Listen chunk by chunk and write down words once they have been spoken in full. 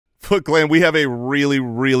Foot Clan, we have a really,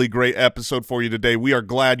 really great episode for you today. We are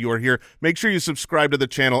glad you are here. Make sure you subscribe to the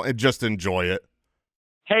channel and just enjoy it.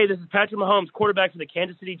 Hey, this is Patrick Mahomes, quarterback for the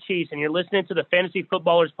Kansas City Chiefs, and you're listening to the Fantasy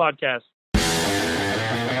Footballers Podcast.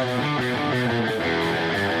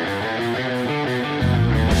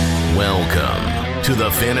 Welcome to the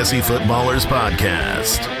Fantasy Footballers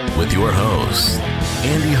Podcast with your hosts,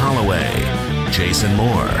 Andy Holloway, Jason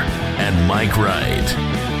Moore, and Mike Wright.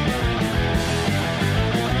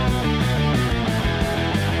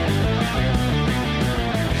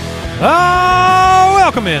 Oh,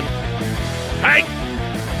 welcome in. Hey,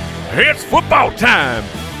 it's football time.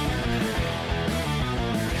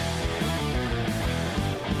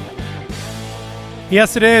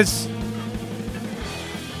 Yes, it is.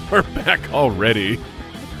 We're back already.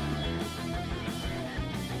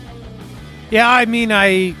 Yeah, I mean,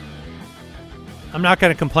 I'm not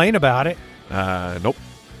going to complain about it. Nope.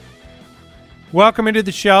 Welcome into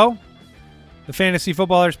the show, the Fantasy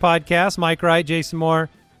Footballers Podcast. Mike Wright, Jason Moore,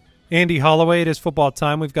 Andy Holloway. It is football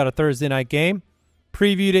time. We've got a Thursday night game.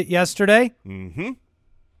 Previewed it yesterday. Mm-hmm.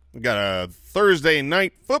 We got a Thursday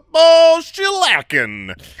night football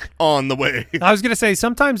shellacking on the way. I was going to say,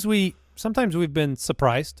 sometimes we've been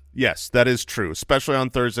surprised. Yes, that is true, especially on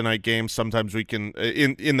Thursday night games. Sometimes we can,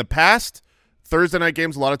 in the past, Thursday night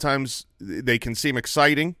games, a lot of times they can seem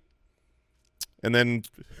exciting. And then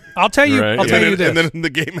I'll tell you, right. I'll tell you this. And then the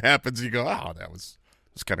game happens, you go, oh, that was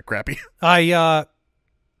kind of crappy.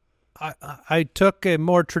 I took a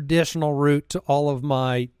more traditional route to all of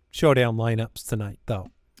my showdown lineups tonight, though.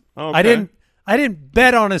 Okay. I didn't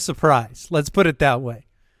bet on a surprise. Let's put it that way.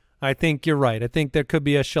 I think you're right. I think there could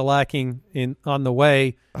be a shellacking on the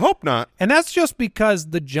way. I hope not. And that's just because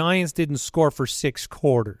the Giants didn't score for 6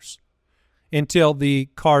 quarters until the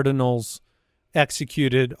Cardinals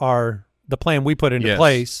executed the plan we put into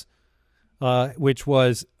place, which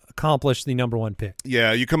was accomplish the number 1 pick.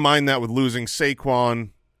 Yeah, you combine that with losing Saquon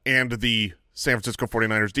and the San Francisco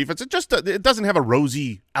 49ers defense. It doesn't have a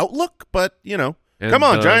rosy outlook, but, come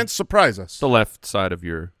on, Giants, surprise us. The left side of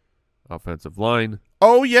your offensive line.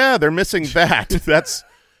 Oh, yeah, they're missing that.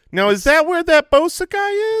 Now, is that where that Bosa guy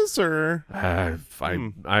is? Or I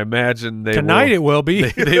imagine Tonight it will be.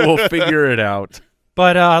 They will figure it out.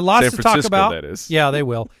 But lots San to Francisco, talk about. that is. Yeah, they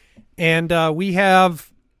will. And we've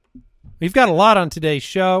got a lot on today's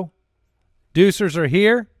show. Deucers are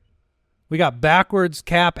here. We got backwards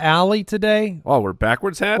cap alley today. Oh, we're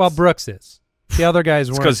backwards hats? Well, Brooks is. The other guys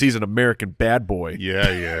weren't. It's because he's an American bad boy.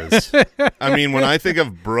 Yeah, he is. I mean, when I think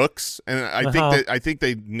of Brooks, and I think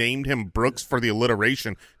they named him Brooks for the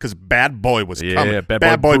alliteration because Bad Boy was coming. Yeah,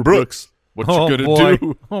 Bad Boy Brooks. What you gonna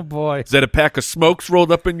do? Oh boy! Is that a pack of smokes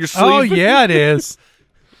rolled up in your sleeve? Oh yeah, it is.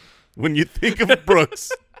 When you think of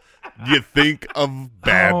Brooks, you think of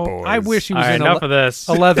Bad Boys. I wish he was in enough of this.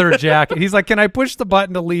 A leather jacket. He's like, can I push the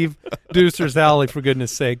button to leave Deucer's Alley for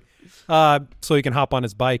goodness sake? So he can hop on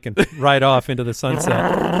his bike and ride off into the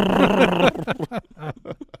sunset.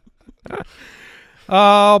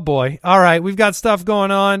 Oh, boy. All right, we've got stuff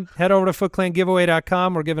going on. Head over to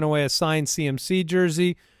footclangiveaway.com. We're giving away a signed CMC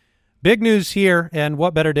jersey. Big news here, and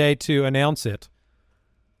what better day to announce it?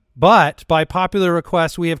 But by popular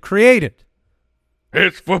request, we have created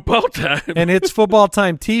It's football time. and It's Football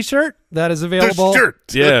Time t-shirt that is available. The shirt.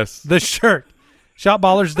 Yes. The shirt.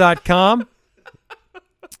 Shopballers.com.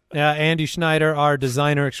 Andy Schneider, our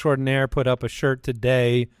designer extraordinaire, put up a shirt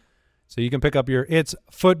today. So you can pick up your It's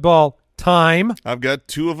Football Time. I've got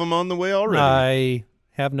 2 of them on the way already. I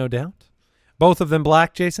have no doubt. Both of them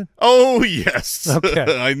black, Jason? Oh, yes.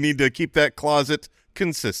 Okay. I need to keep that closet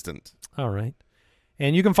consistent. All right.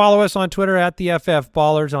 And you can follow us on Twitter at the FF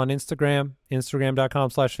Ballers, on Instagram,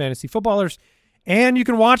 instagram.com/fantasyfootballers. And you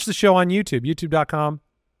can watch the show on YouTube, youtube.com/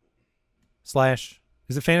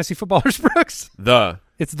 is it Fantasy Footballers, Brooks?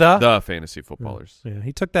 It's the Fantasy Footballers. Yeah,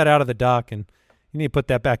 he took that out of the doc, and you need to put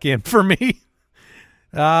that back in for me.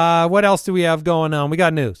 What else do we have going on? We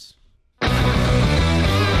got news.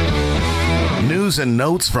 News and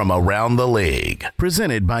notes from around the league.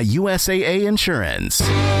 Presented by USAA Insurance.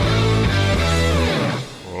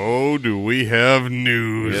 Oh, do we have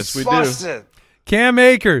news? Yes, we do. Cam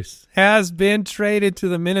Akers has been traded to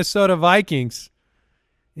the Minnesota Vikings.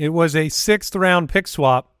 It was a 6th-round pick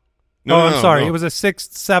swap. I'm sorry. No. It was a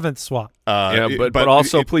 6th, 7th swap. But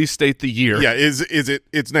also please state the year. Yeah,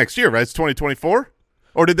 it's next year, right? It's 2024?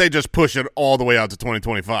 Or did they just push it all the way out to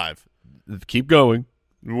 2025? Keep going.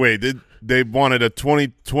 Wait, they wanted a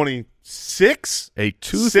 2026? A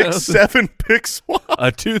 6-7 pick swap?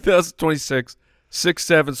 A 2026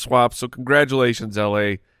 6-7 swap. So congratulations,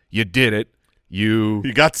 LA. You did it. You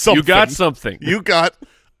got something. You got something. You got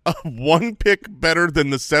one pick better than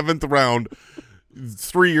the 7th round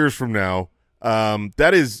 3 years from now.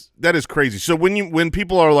 That is crazy. So when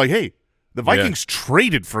people are like, "Hey, the Vikings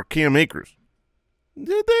traded for Cam Akers,"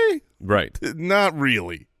 did they? Right. Not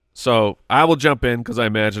really. So I will jump in because I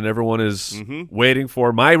imagine everyone is waiting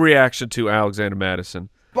for my reaction to Alexander Mattison.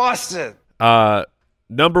 Busted.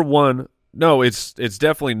 Number one, no, it's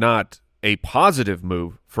definitely not a positive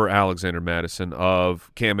move for Alexander Mattison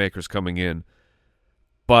of Cam Akers coming in.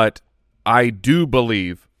 But I do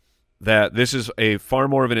believe that this is a far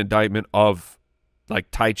more of an indictment of like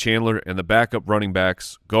Ty Chandler and the backup running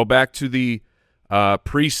backs. Go back to the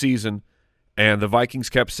preseason, and the Vikings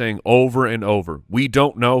kept saying over and over, we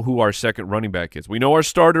don't know who our second running back is. We know our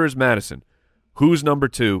starter is Mattison. Who's number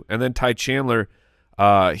 2? And then Ty Chandler,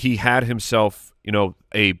 he had himself,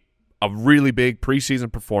 a really big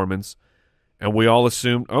preseason performance, and we all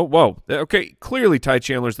assumed, oh, whoa, okay, clearly Ty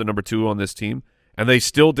Chandler's the number 2 on this team, and they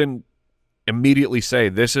still didn't immediately say,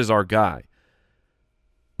 this is our guy.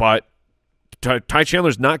 But Ty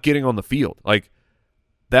Chandler's not getting on the field. Like,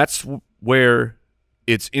 that's where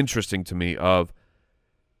it's interesting to me of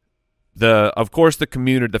course the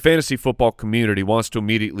community, the fantasy football community wants to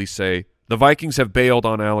immediately say the Vikings have bailed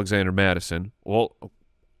on Alexander Mattison. Well,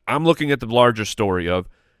 I'm looking at the larger story of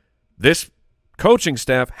this coaching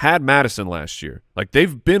staff had Mattison last year. Like,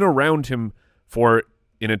 they've been around him for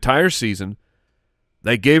an entire season.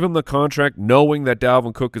 They gave him the contract knowing that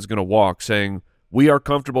Dalvin Cook is going to walk, saying, we are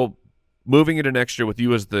comfortable moving into next year with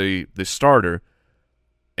you as the starter.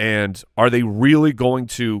 And are they really going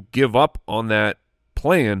to give up on that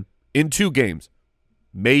plan in 2 games?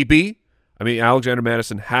 Maybe. I mean, Alexander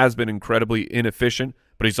Mattison has been incredibly inefficient,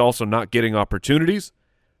 but he's also not getting opportunities.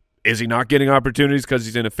 Is he not getting opportunities because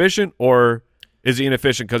he's inefficient, or is he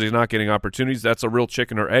inefficient because he's not getting opportunities? That's a real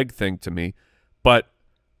chicken or egg thing to me. But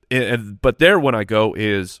there when I go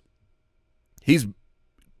is he's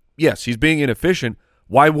being inefficient.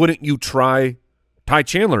 Why wouldn't you try Ty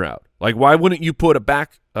Chandler out? Like, why wouldn't you put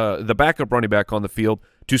the backup running back on the field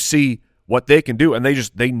to see what they can do? And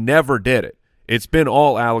they never did it. It's been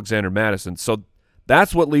all Alexander Mattison. So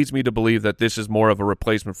that's what leads me to believe that this is more of a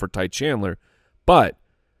replacement for Ty Chandler. But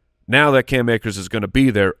now that Cam Akers is going to be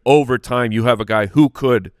there, over time you have a guy who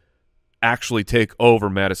could actually take over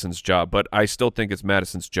Mattison's job. But I still think it's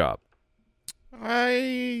Mattison's job.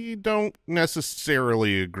 I don't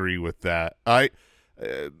necessarily agree with that.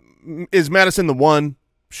 Is Mattison the one?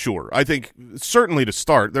 Sure. I think certainly to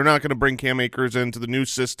start, they're not going to bring Cam Akers into the new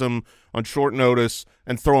system on short notice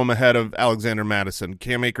and throw him ahead of Alexander Mattison.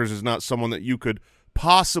 Cam Akers is not someone that you could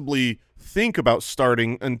possibly think about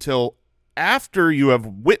starting until after you have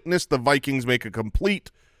witnessed the Vikings make a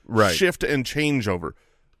complete shift and changeover.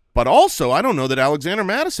 But also, I don't know that Alexander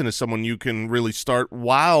Mattison is someone you can really start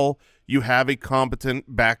while you have a competent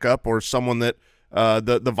backup or someone that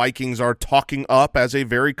the Vikings are talking up as a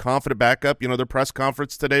very confident backup. Their press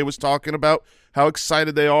conference today was talking about how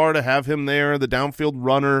excited they are to have him there, the downfield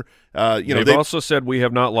runner. They've also said we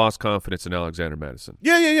have not lost confidence in Alexander Mattison.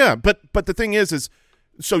 Yeah. But the thing is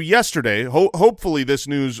so yesterday, hopefully this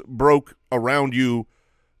news broke around you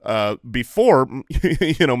before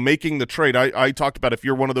making the trade. I talked about if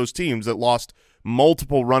you're one of those teams that lost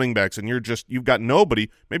multiple running backs and you've got nobody,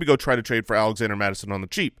 maybe go try to trade for Alexander Mattison on the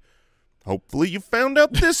cheap. Hopefully you found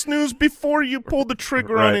out this news before you pulled the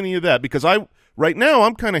trigger on any of that, because right now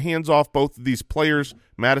I'm kind of hands off both of these players.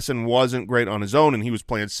 Mattison wasn't great on his own, and he was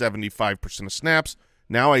playing 75% of snaps.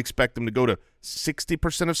 Now I expect him to go to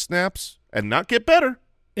 60% of snaps and not get better.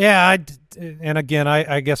 Yeah, and again,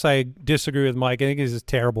 I guess I disagree with Mike. I think this is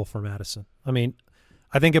terrible for Mattison. I mean,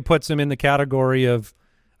 I think it puts him in the category of,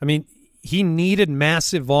 he needed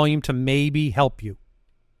massive volume to maybe help you.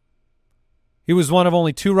 He was one of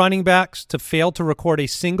only 2 running backs to fail to record a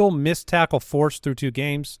single missed tackle force through 2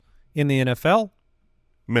 games in the NFL.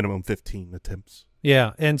 Minimum 15 attempts.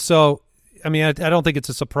 Yeah, and so, I don't think it's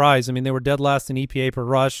a surprise. They were dead last in EPA per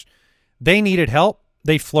rush. They needed help.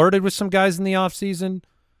 They flirted with some guys in the offseason.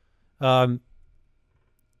 I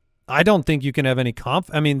don't think you can have any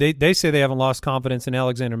they say they haven't lost confidence in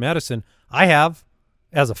Alexander Mattison. I have,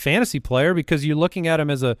 as a fantasy player, because you're looking at him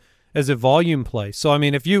as a volume play. So,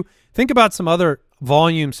 if you think about some other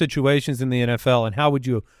volume situations in the NFL and how would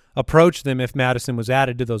you approach them if Mattison was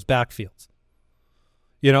added to those backfields?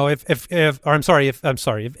 If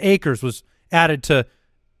Akers was added to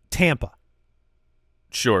Tampa.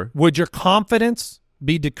 Sure. Would your confidence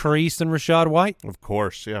be decreased in Rachaad White? Of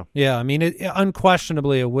course, yeah. Yeah,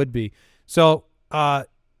 unquestionably it would be. So, I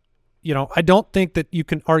don't think that you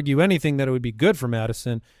can argue anything that it would be good for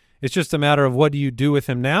Mattison. It's just a matter of what do you do with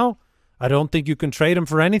him now. I don't think you can trade him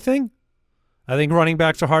for anything. I think running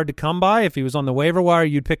backs are hard to come by. If he was on the waiver wire,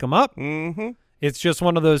 you'd pick him up. Mm-hmm. It's just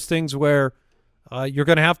one of those things where you're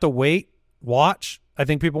going to have to wait, watch. I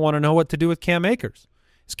think people want to know what to do with Cam Akers.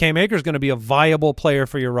 Is Cam Akers going to be a viable player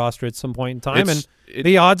for your roster at some point in time?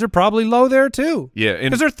 The odds are probably low there too. Yeah.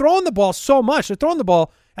 Because they're throwing the ball so much. They're throwing the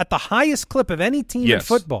ball at the highest clip of any team in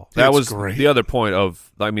football. That was great. The other point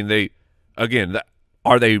of, I mean,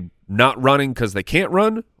 are they not running because they can't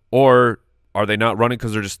run, or are they not running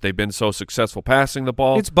because they've been so successful passing the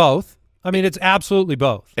ball? It's both. I mean, it's absolutely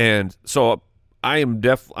both. And so I'm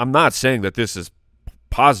not saying that this is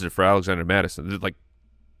positive for Alexander Mattison. Like,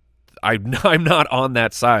 I'm not on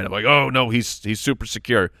that side. I'm like, oh no, he's super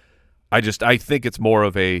secure. I think it's more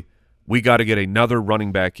of we got to get another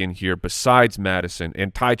running back in here besides Mattison,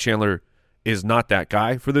 and Ty Chandler is not that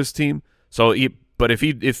guy for this team. So, but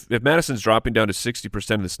if Madison's dropping down to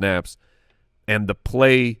 60% of the snaps, and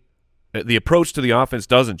the approach to the offense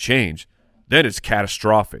doesn't change, then it's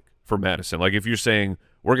catastrophic for Mattison. Like if you're saying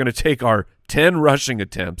we're going to take our 10 rushing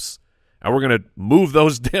attempts and we're going to move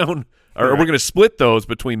those down, or we're going to split those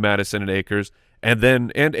between Mattison and Akers,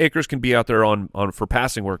 and Akers can be out there on for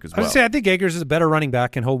passing work as well. I think Akers is a better running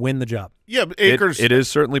back and he'll win the job. Yeah, but Akers. It is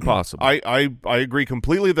certainly possible. I agree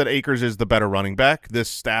completely that Akers is the better running back. This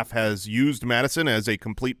staff has used Mattison as a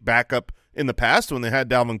complete backup in the past when they had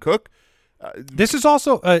Dalvin Cook. This is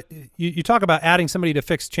also you talk about adding somebody to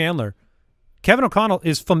fix Chandler. Kevin O'Connell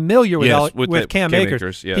is familiar with Cam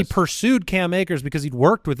Akers. Yes. He pursued Cam Akers because he'd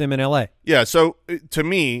worked with him in L.A. Yeah, so to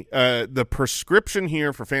me, the prescription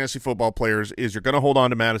here for fantasy football players is you're going to hold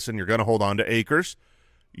on to Mattison, you're going to hold on to Akers.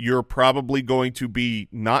 You're probably going to be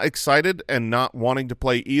not excited and not wanting to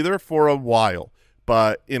play either for a while.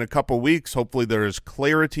 But in a couple weeks, hopefully there is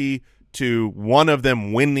clarity to one of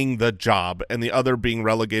them winning the job and the other being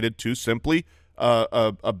relegated to simply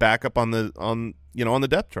a backup on the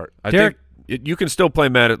depth chart. I think you can still play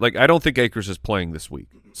Mattison. Like I don't think Akers is playing this week.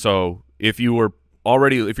 So if you were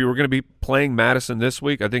going to be playing Mattison this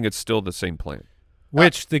week, I think it's still the same plan.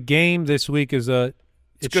 Which the game this week is it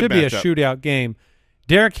should be a shootout game.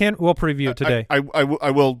 Derrick Henry, we'll preview it today. I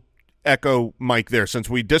will echo Mike there. Since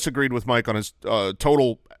we disagreed with Mike on his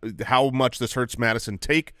total how much this hurts Mattison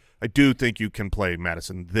take, I do think you can play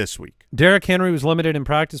Mattison this week. Derrick Henry was limited in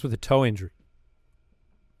practice with a toe injury.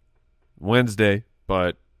 Wednesday,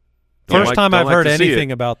 but first time I've heard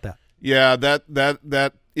anything about that. Yeah,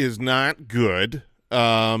 that is not good.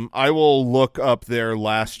 I will look up their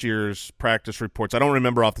last year's practice reports. I don't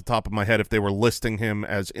remember off the top of my head if they were listing him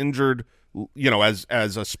as injured, as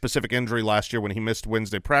a specific injury last year when he missed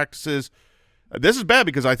Wednesday practices. This is bad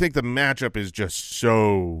because I think the matchup is just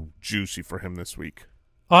so juicy for him this week.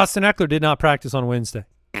 Austin Eckler did not practice on Wednesday.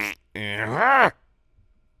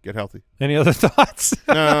 Get healthy. Any other thoughts?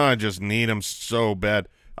 No, I just need him so bad.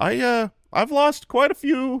 I've lost quite a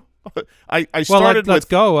few. I started let's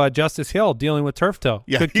go. Justice Hill dealing with turf toe.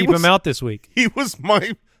 Yeah, could keep him out this week. He was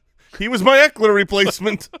my Eckler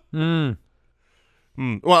replacement. Well,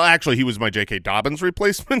 actually, he was my J.K. Dobbins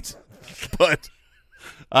replacement, but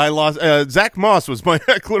I lost. Zach Moss was my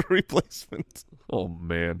Eckler replacement. Oh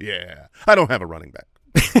man, yeah, I don't have a running back.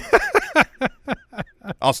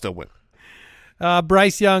 I'll still win.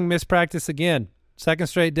 Bryce Young missed practice again. Second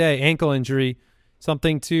straight day, ankle injury.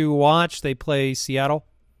 Something to watch. They play Seattle.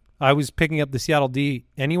 I was picking up the Seattle D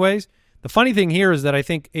anyways. The funny thing here is that I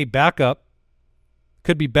think a backup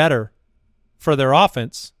could be better for their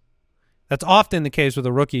offense. That's often the case with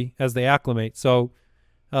a rookie as they acclimate. So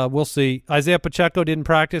we'll see. Isaiah Pacheco didn't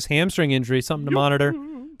practice. Hamstring injury, something to monitor.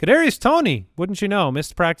 Kadarius Toney, wouldn't you know,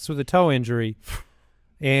 missed practice with a toe injury.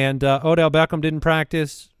 And Odell Beckham didn't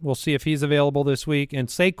practice. We'll see if he's available this week. And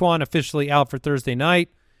Saquon officially out for Thursday night.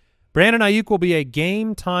 Brandon Ayuk will be a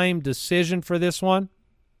game-time decision for this one.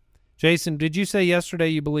 Jason, did you say yesterday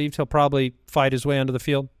you believed he'll probably fight his way onto the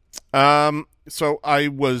field? So I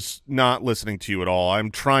was not listening to you at all.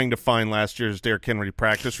 I'm trying to find last year's Derrick Henry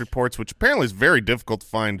practice reports, which apparently is very difficult to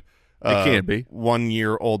find. It can be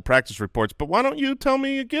 1-year-old practice reports. But why don't you tell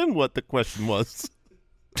me again what the question was?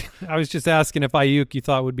 I was just asking if Ayuk you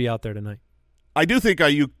thought would be out there tonight. I do think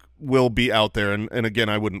Ayuk will be out there, and again,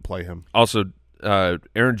 I wouldn't play him. Also,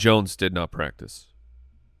 Aaron Jones did not practice.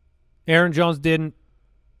 Aaron Jones didn't.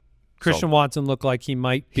 Christian Watson looked like he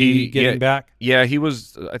might be getting back. Yeah, he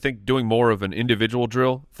was, I think, doing more of an individual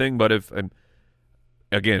drill thing. But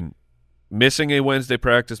again, missing a Wednesday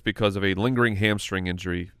practice because of a lingering hamstring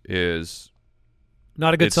injury is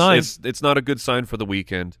not a good sign. It's not a good sign for the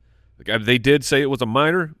weekend. They did say it was a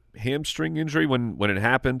minor hamstring injury when it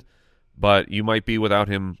happened, but you might be without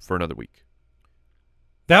him for another week.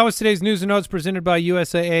 That was today's news and notes presented by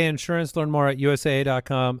USAA Insurance. Learn more at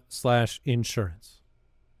usaa.com/insurance.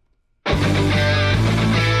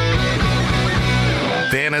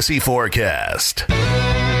 Fantasy Forecast.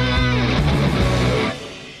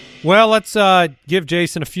 Well, let's give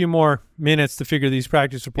Jason a few more minutes to figure these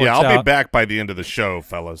practice reports out. Yeah, I'll be back by the end of the show,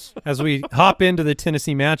 fellas. As we hop into the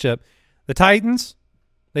Tennessee matchup. The Titans,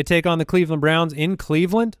 they take on the Cleveland Browns in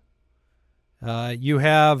Cleveland. You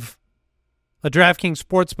have a DraftKings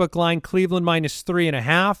Sportsbook line, Cleveland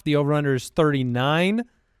 -3.5. The over-under is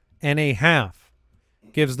 39.5.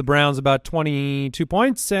 Gives the Browns about 22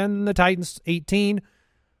 points and the Titans 18.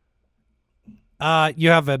 You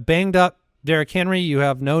have a banged-up Derrick Henry. You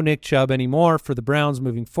have no Nick Chubb anymore for the Browns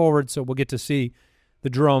moving forward, so we'll get to see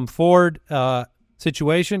the Jerome Ford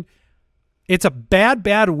situation. It's a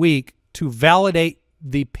bad week to validate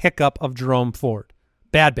the pickup of Jerome Ford.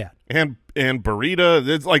 Bad. And Burrito,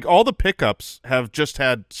 it's like all the pickups have just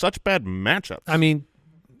had such bad matchups. I mean,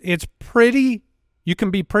 it's pretty – you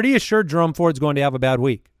can be pretty assured Jerome Ford's going to have a bad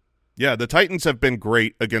week. Yeah, the Titans have been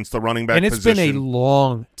great against the running back position. And it's been a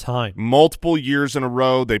long time. Multiple years in a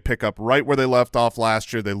row, they pick up right where they left off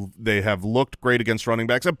last year. They have looked great against running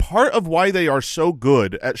backs. And part of why they are so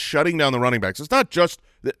good at shutting down the running backs, it's not just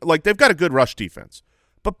 – like they've got a good rush defense.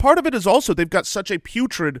 But part of it is also they've got such a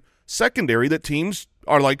putrid secondary that teams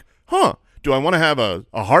are like, do I want to have a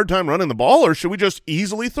hard time running the ball or should we just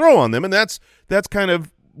easily throw on them? And that's kind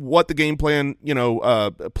of what the game plan,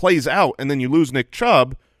 plays out. And then you lose Nick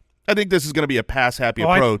Chubb. I think this is going to be a pass-happy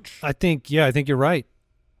approach. I think you're right.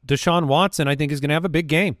 Deshaun Watson, I think, is going to have a big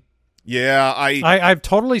game. Yeah, I've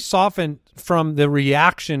totally softened from the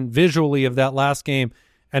reaction visually of that last game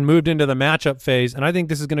and moved into the matchup phase, and I think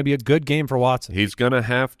this is going to be a good game for Watson. He's going to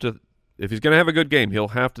have to – if he's going to have a good game, he'll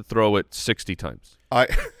have to throw it 60 times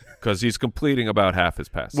because he's completing about half his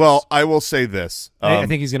passes. Well, I will say this. I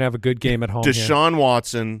think he's going to have a good game at home. Deshaun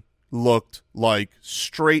Watson looked like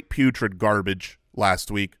straight putrid garbage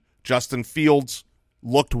last week. Justin Fields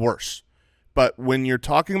looked worse. But when you're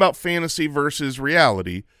talking about fantasy versus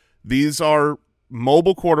reality, these are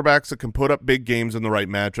mobile quarterbacks that can put up big games in the right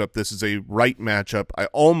matchup. This is a right matchup. I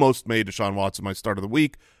almost made Deshaun Watson my start of the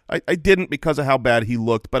week. I didn't because of how bad he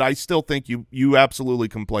looked, but I still think you absolutely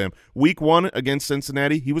can play him. Week 1 against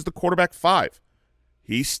Cincinnati, he was the quarterback 5.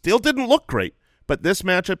 He still didn't look great, but this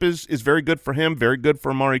matchup is very good for him, very good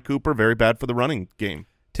for Amari Cooper, very bad for the running game.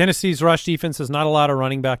 Tennessee's rush defense has not allowed a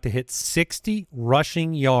running back to hit 60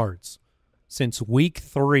 rushing yards since week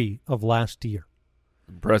 3 of last year.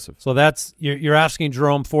 Impressive. So that's you're asking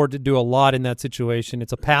Jerome Ford to do a lot in that situation.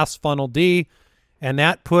 It's a pass funnel D, and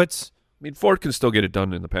that puts – I mean, Ford can still get it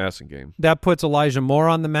done in the passing game. That puts Elijah Moore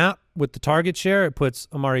on the map with the target share. It puts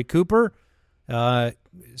Amari Cooper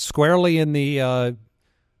squarely in the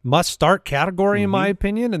must-start category, in my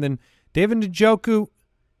opinion. And then David Njoku,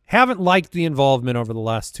 haven't liked the involvement over the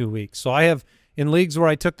last 2 weeks. So I have, in leagues where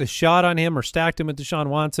I took the shot on him or stacked him with Deshaun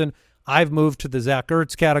Watson, I've moved to the Zach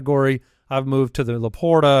Ertz category. I've moved to the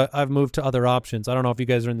Laporta. I've moved to other options. I don't know if you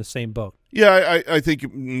guys are in the same boat. Yeah, I think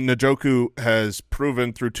Njoku has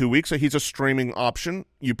proven through 2 weeks that he's a streaming option.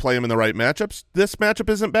 You play him in the right matchups. This matchup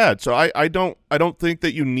isn't bad, so I don't think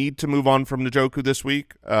that you need to move on from Njoku this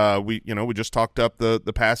week. We just talked up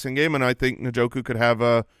the passing game, and I think Njoku could have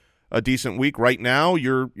a decent week. Right now,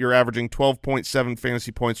 you're averaging 12.7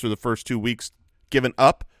 fantasy points through the first 2 weeks given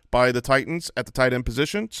up by the Titans at the tight end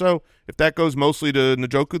position. So if that goes mostly to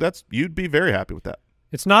Njoku, you'd be very happy with that.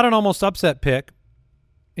 It's not an almost upset pick.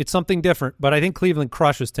 It's something different, but I think Cleveland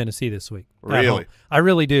crushes Tennessee this week. Really? I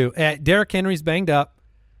really do. Derrick Henry's banged up.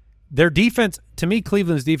 Their defense, to me,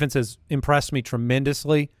 Cleveland's defense has impressed me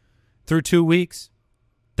tremendously through 2 weeks.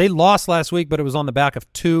 They lost last week, but it was on the back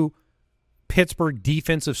of 2 Pittsburgh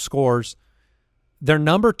defensive scores. They're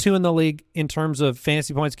number 2 in the league in terms of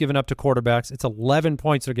fantasy points given up to quarterbacks. It's 11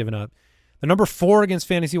 points they're giving up. They're number 4 against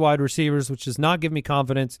fantasy wide receivers, which does not give me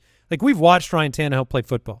confidence. Like, we've watched Ryan Tannehill play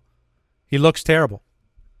football. He looks terrible.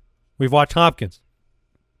 We've watched Hopkins.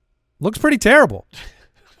 Looks pretty terrible.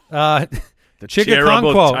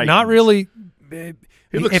 Chigakonkwo, not really.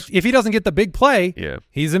 If he doesn't get the big play,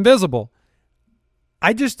 he's invisible.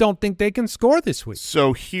 I just don't think they can score this week.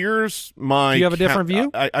 So here's my... Do you have a different view?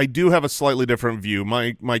 I do have a slightly different view.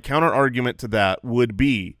 My counter argument to that would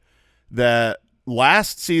be that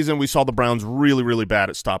last season we saw the Browns really, really bad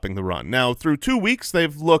at stopping the run. Now, through 2 weeks,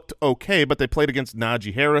 they've looked okay, but they played against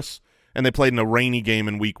Najee Harris, and they played in a rainy game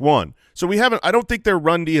in week 1. So I don't think their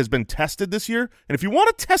run D has been tested this year. And if you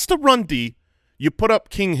want to test a run D, you put up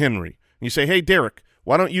King Henry. And you say, hey, Derek,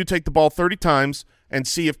 why don't you take the ball 30 times and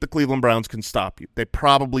see if the Cleveland Browns can stop you? They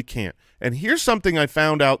probably can't. And here's something I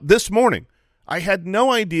found out this morning. I had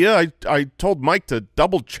no idea. I told Mike to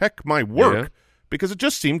double-check my work because it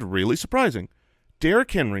just seemed really surprising.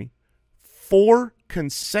 Derrick Henry, 4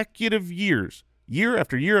 consecutive years, year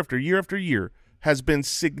after year after year after year, has been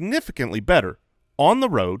significantly better on the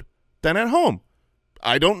road than at home.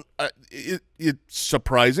 I don't. It's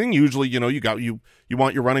surprising. Usually, you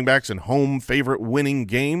want your running backs in home favorite winning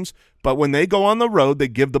games, but when they go on the road, they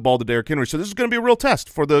give the ball to Derrick Henry. So this is going to be a real test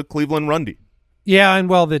for the Cleveland run D. Yeah, and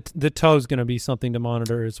well, the toe is going to be something to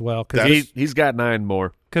monitor as well because he's got 9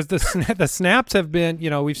 more. Because the snaps have been,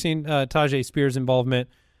 we've seen Tajay Spears' involvement.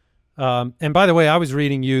 And by the way, I was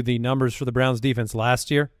reading you the numbers for the Browns defense last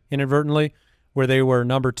year inadvertently, where they were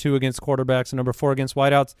number 2 against quarterbacks and number 4 against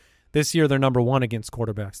wideouts. This year, they're number 1 against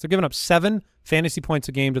quarterbacks. They're giving up 7 fantasy points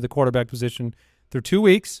a game to the quarterback position through 2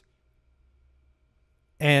 weeks,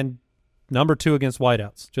 and number 2 against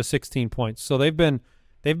wideouts, just 16 points. So they've been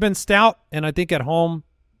stout, and I think at home,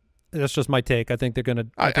 that's just my take. I think they're going to.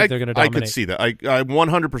 They're going to dominate. I could see that. I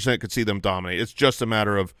 100% could see them dominate. It's just a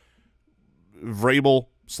matter of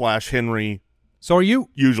Vrabel/Henry. So are you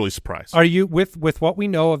usually surprised? Are you with what we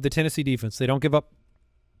know of the Tennessee defense? They don't give up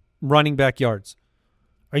running back yards.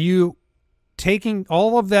 Are you taking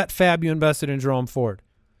all of that fab you invested in Jerome Ford,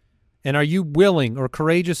 and are you willing or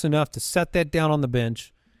courageous enough to set that down on the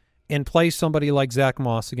bench and play somebody like Zach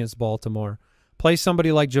Moss against Baltimore, play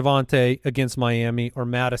somebody like Javonte against Miami, or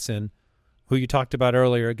Mattison, who you talked about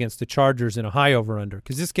earlier, against the Chargers in a high over-under?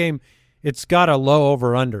 Because this game, it's got a low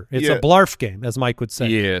over-under. It's a blarf game, as Mike would say.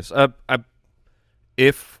 Yes.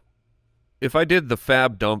 If I did the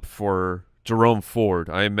fab dump for Jerome Ford,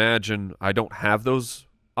 I imagine I don't have those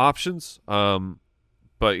options.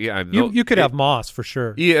 But yeah, you could have Moss for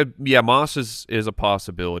sure. Yeah, Moss is a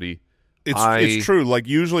possibility. It's true. Like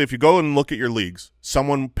usually, if you go and look at your leagues,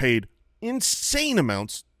 someone paid insane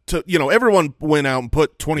amounts to everyone went out and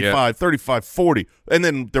put 25, 35, 40, and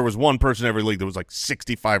then there was one person in every league that was like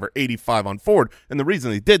 65 or 85 on Ford, and the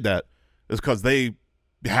reason they did that is because they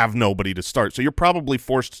have nobody to start. So you're probably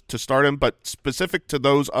forced to start him, but specific to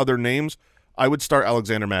those other names, I would start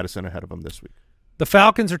Alexander Mattison ahead of him this week. The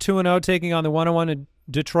Falcons are 2-0, taking on the 1-1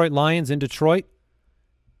 Detroit Lions in Detroit.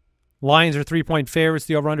 Lions are 3-point favorites.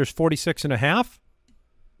 The over-under is 46.5.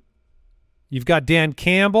 You've got Dan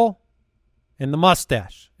Campbell and the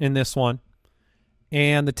mustache in this one,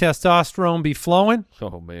 and the testosterone be flowing.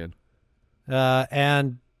 Oh man!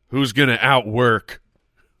 And who's gonna outwork?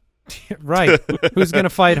 Right? Who's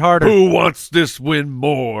gonna fight harder? Who wants this win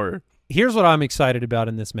more? Here's what I'm excited about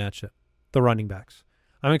in this matchup: the running backs.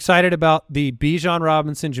 I'm excited about the Bijan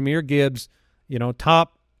Robinson, Jahmyr Gibbs,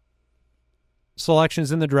 top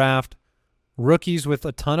selections in the draft, rookies with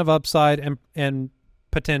a ton of upside and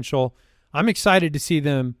potential. I'm excited to see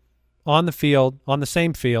them on the field, on the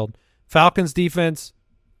same field. Falcons defense,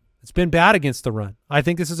 it's been bad against the run. I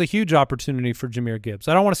think this is a huge opportunity for Jahmyr Gibbs.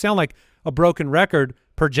 I don't want to sound like a broken record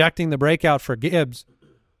projecting the breakout for Gibbs,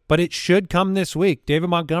 but it should come this week. David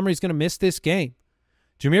Montgomery's going to miss this game.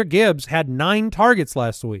 Jahmyr Gibbs had 9 targets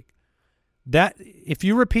last week. That if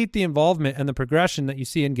you repeat the involvement and the progression that you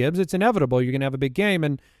see in Gibbs, it's inevitable. You're going to have a big game.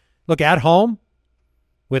 And look, at home,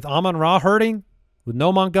 with Amon-Ra hurting, with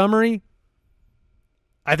no Montgomery,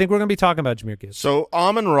 I think we're going to be talking about Jahmyr Gibbs. So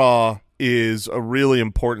Amon-Ra is a really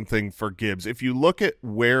important thing for Gibbs. If you look at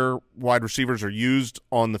where wide receivers are used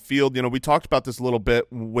on the field, we talked about this a little bit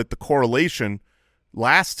with the correlation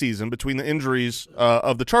last season between the injuries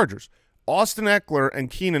of the Chargers. Austin Eckler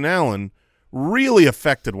and Keenan Allen really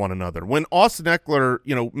affected one another. When Austin Eckler,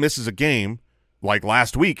 misses a game, like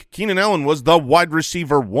last week, Keenan Allen was the wide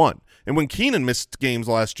receiver 1. And when Keenan missed games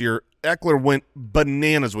last year, Eckler went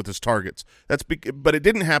bananas with his targets. But it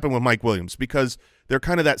didn't happen with Mike Williams because they're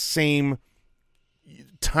kind of that same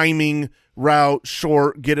timing route,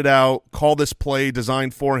 short, get it out, call this play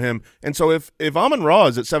designed for him. And so if Amon-Ra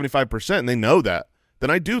is at 75% and they know that, then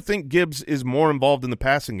I do think Gibbs is more involved in the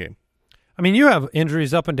passing game. I mean, you have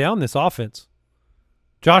injuries up and down this offense.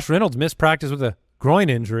 Josh Reynolds missed practice with a groin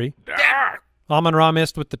injury. Amon-Ra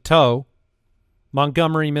missed with the toe.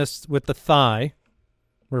 Montgomery missed with the thigh.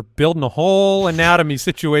 We're building a whole anatomy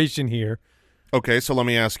situation here. Okay, so let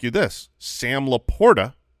me ask you this. Sam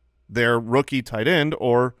Laporta, their rookie tight end,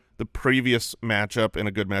 or the previous matchup and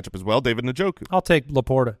a good matchup as well, David Njoku. I'll take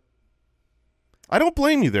Laporta. I don't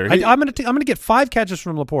blame you there. I'm gonna get 5 catches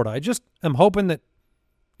from Laporta. I just am hoping that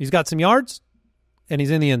he's got some yards and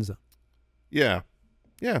he's in the end zone. Yeah.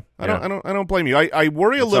 I don't blame you. I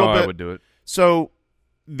worry a little bit. I would do it. So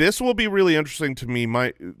this will be really interesting to me.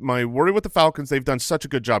 My worry with the Falcons, they've done such a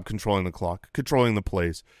good job controlling the clock, controlling the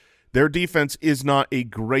plays. Their defense is not a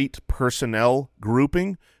great personnel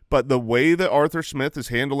grouping, but the way that Arthur Smith is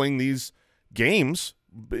handling these games.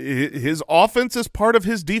 His offense is part of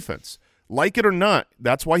his defense. Like it or not,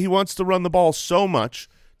 that's why he wants to run the ball so much,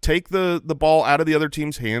 take the ball out of the other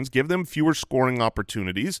team's hands, give them fewer scoring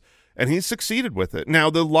opportunities, and he's succeeded with it. Now,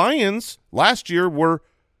 the Lions last year were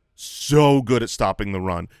so good at stopping the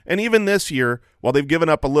run. And even this year, while they've given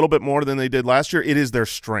up a little bit more than they did last year, it is their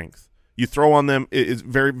strength. You throw on them, it's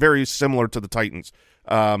very, very similar to the Titans.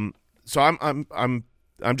 So I'm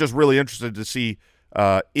just really interested to see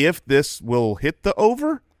if this will hit the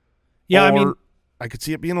over. Yeah, or I mean, I could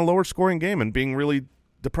see it being a lower scoring game and being really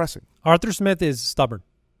depressing. Arthur Smith is stubborn.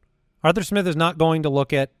 Arthur Smith is not going to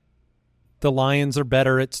look at the Lions are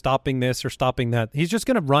better at stopping this or stopping that. He's just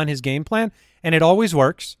going to run his game plan, and it always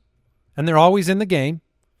works, and they're always in the game.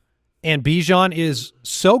 And Bijan is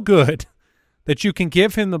so good that you can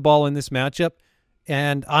give him the ball in this matchup.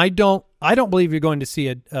 And I don't believe you're going to see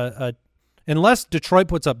a unless Detroit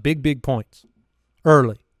puts up big points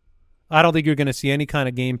early. I don't think you're going to see any kind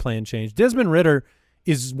of game plan change. Desmond Ridder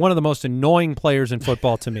is one of the most annoying players in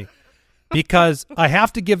football to me because I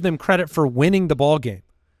have to give them credit for winning the ball game.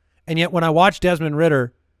 And yet when I watch Desmond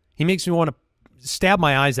Ridder, he makes me want to stab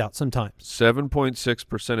my eyes out sometimes.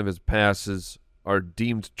 7.6% of his passes are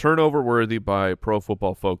deemed turnover-worthy by Pro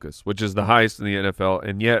Football Focus, which is the highest in the NFL,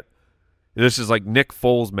 and yet this is like Nick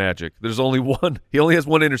Foles magic. There's only one. He only has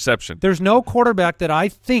one interception. There's no quarterback that I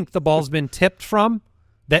think the ball's been tipped from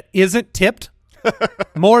that isn't tipped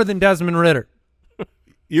more than Desmond Ridder.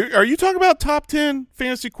 Are you talking about top 10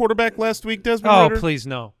 fantasy quarterback last week, Desmond Oh, Ridder? please,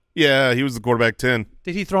 no. Yeah, he was the quarterback 10.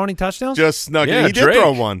 Did he throw any touchdowns? Just snuck in. Yeah, He did Drake.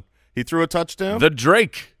 throw one. He threw a touchdown. The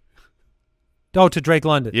Drake. Oh, to Drake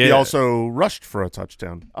London. Yeah. He also rushed for a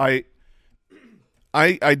touchdown. I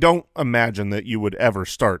don't imagine that you would ever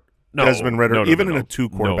start Desmond Ridder, even in a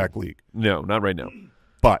two-quarterback league. No, not right now.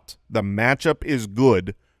 But the matchup is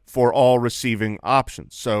good for all receiving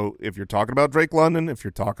options. So if you're talking about Drake London, if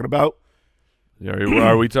you're talking about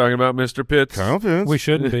Are we talking about Mr. Pitts? confidence, We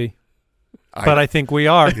shouldn't be. But I think we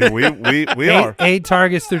are. we are. 8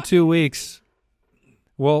 targets through 2 weeks.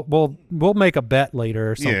 We'll make a bet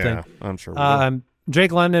later or something. Yeah, I'm sure. We will.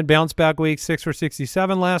 Drake London bounced back week 6 for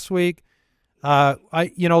 67 last week.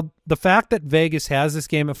 The fact that Vegas has this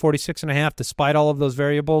game at 46.5, despite all of those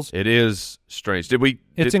variables, It is strange.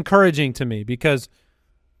 it's encouraging to me because,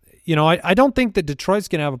 I don't think that Detroit's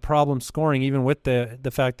going to have a problem scoring even with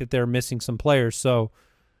the fact that they're missing some players. So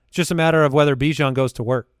it's just a matter of whether Bijan goes to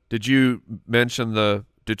work. Did you mention the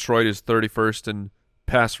Detroit is 31st in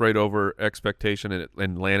pass rate over expectation, and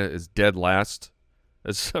Atlanta is dead last?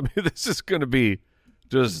 This is going to be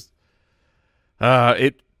just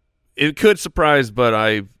it could surprise, but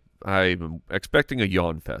I'm expecting a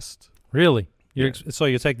yawn fest. Really? Yeah. So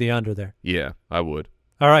you take the under there. Yeah, I would.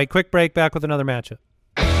 All right, quick break, back with another matchup.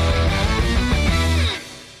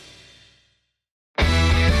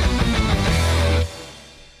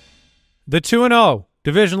 The 2-0,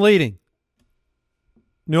 division leading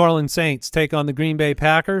New Orleans Saints take on the Green Bay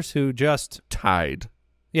Packers, who just Tied.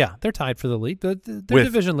 yeah, they're tied for the lead. They're With-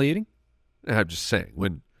 division leading. I'm just saying,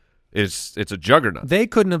 when it's a juggernaut. They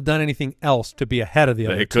couldn't have done anything else to be ahead of the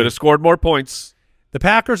other They two. could have scored more points. The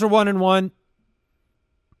Packers are 1-1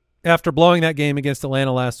 after blowing that game against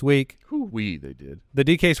Atlanta last week. They did. The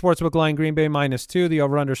DK Sportsbook line, Green Bay -2. The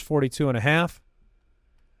over-under is 42.5.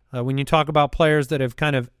 When you talk about players that have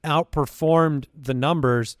kind of outperformed the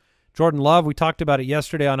numbers, Jordan Love, we talked about it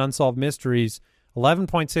yesterday on Unsolved Mysteries,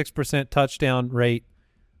 11.6% touchdown rate.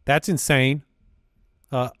 That's insane.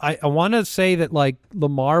 I want to say that like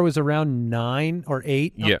Lamar was around 9 or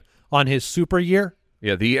 8 on his super year.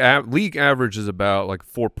 Yeah, the league average is about like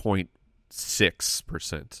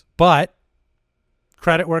 4.6%. But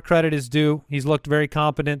credit where credit is due. He's looked very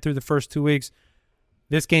competent through the first 2 weeks.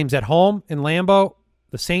 This game's at home in Lambeau.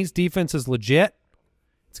 The Saints defense is legit.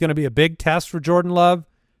 It's going to be a big test for Jordan Love.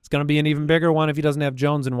 It's going to be an even bigger one if he doesn't have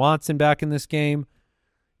Jones and Watson back in this game.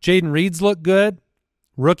 Jaden Reed's looked good.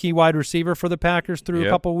 Rookie wide receiver for the Packers through a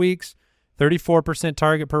couple weeks. 34%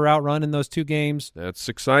 target per route run in those 2 games. That's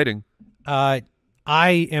exciting. I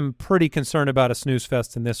am pretty concerned about a snooze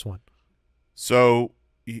fest in this one. So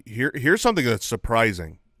here's something that's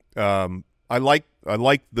surprising. I like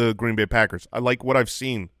the Green Bay Packers. I like what I've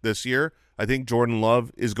seen this year. I think Jordan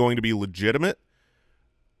Love is going to be legitimate.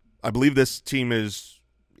 I believe this team is,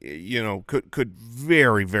 could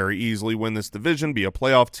very, very easily win this division, be a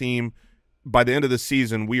playoff team. By the end of the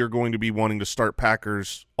season, we are going to be wanting to start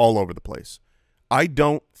Packers all over the place. I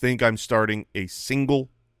don't think I'm starting a single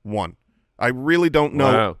one. I really don't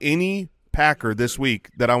know any Packer this week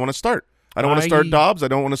that I want to start. I don't want to start Dobbs. I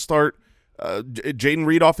don't want to start Jaden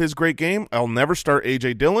Reed off his great game. I'll never start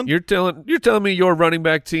A.J. Dillon. You're telling me your running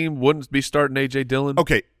back team wouldn't be starting A.J. Dillon?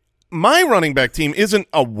 Okay, my running back team isn't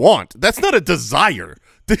a want. That's not a desire.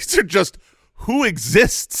 These are just who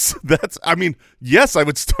exists. Yes, I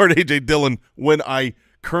would start A.J. Dillon when I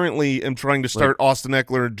currently am trying to start Austin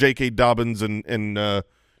Eckler, J.K. Dobbins, and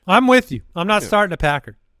I'm with you. I'm not starting a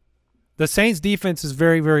Packer. The Saints' defense is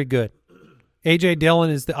very, very good. A.J.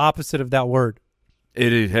 Dillon is the opposite of that word.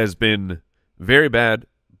 It has been very bad,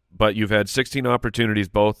 but you've had 16 opportunities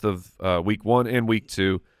both of week 1 and week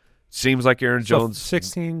 2. Seems like Aaron Jones.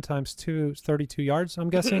 16 times 2 is 32 yards, I'm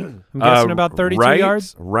guessing. I'm guessing about 32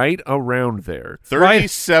 yards. Right around there.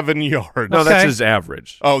 37 yards. No, that's his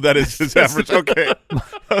average. Oh, that is his average. Okay.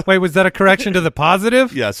 Wait, was that a correction to the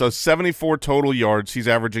positive? Yeah, so 74 total yards. He's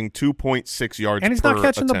averaging 2.6 yards and he's per not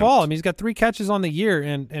catching attempt. the ball. I mean, he's got 3 catches on the year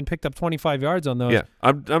and picked up 25 yards on those. Yeah,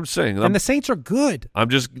 I'm saying. And the Saints are good.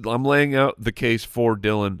 I'm laying out the case for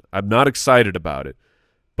Dillon. I'm not excited about it,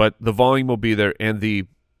 but the volume will be there, and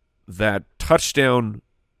that touchdown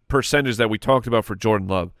percentage that we talked about for Jordan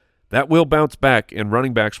Love, that will bounce back, and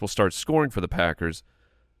running backs will start scoring for the Packers.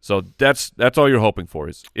 So that's all you're hoping for.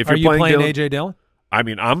 Is if are you're you playing Dillon, A.J. Dillon? I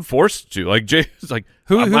mean, I'm forced to. Like Jay, it's like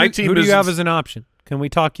my team. Who do you have as an option? Can we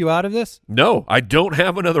talk you out of this? No, I don't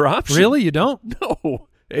have another option. Really, you don't? No.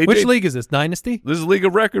 AJ, which league is this? Dynasty? This is League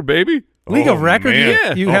of Record, baby. League of Record? Man.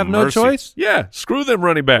 Yeah. You have no mercy. choice? Yeah. Screw them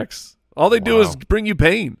running backs. All they do is bring you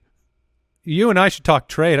pain. You and I should talk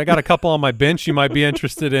trade. I got a couple on my bench you might be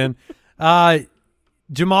interested in.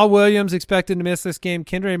 Jamal Williams expected to miss this game.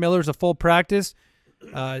 Kendre Miller's a full practice.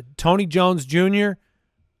 Tony Jones Jr.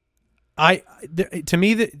 To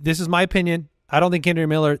me, this is my opinion. I don't think Kendre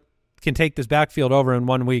Miller can take this backfield over in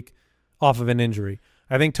 1 week off of an injury.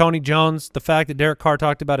 I think Tony Jones, the fact that Derek Carr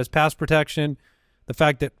talked about his pass protection, the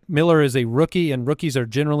fact that Miller is a rookie and rookies are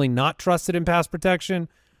generally not trusted in pass protection,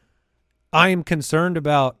 I am concerned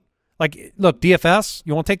about. Like, look, DFS,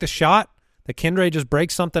 you want to take the shot that Kendre just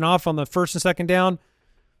breaks something off on the first and second down?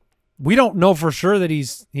 We don't know for sure that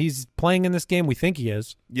he's playing in this game. We think he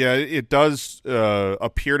is. Yeah, it does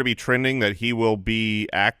appear to be trending that he will be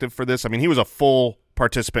active for this. I mean, he was a full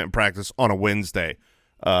participant in practice on a Wednesday.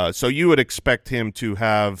 So you would expect him to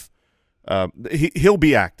have he'll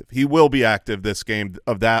be active. He will be active this game.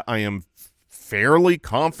 Of that, I am fairly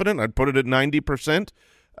confident. I'd put it at 90%.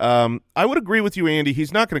 I would agree with you, Andy.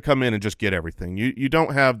 He's not going to come in and just get everything. You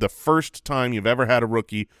don't have the first time you've ever had a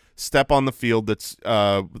rookie step on the field that's,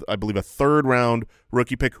 I believe, a third-round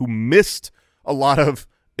rookie pick who missed a lot of,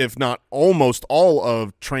 if not almost all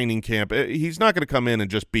of training camp. He's not going to come in and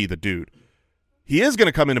just be the dude. He is going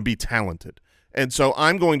to come in and be talented. And so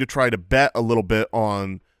I'm going to try to bet a little bit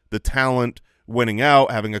on the talent winning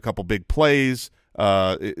out, having a couple big plays,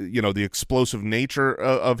 the explosive nature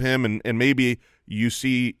of him, and maybe you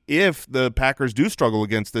see if the Packers do struggle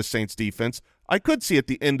against this Saints defense, I could see at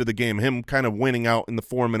the end of the game him kind of winning out in the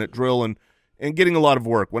 4-minute drill and getting a lot of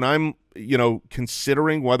work. When I'm,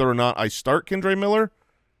 considering whether or not I start Kendre Miller,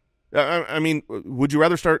 I mean, would you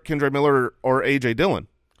rather start Kendre Miller or A.J. Dillon?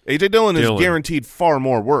 A.J. Dillon is guaranteed far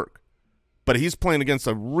more work, but he's playing against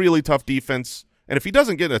a really tough defense. And if he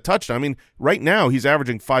doesn't get a touchdown, I mean, right now he's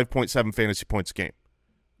averaging 5.7 fantasy points a game.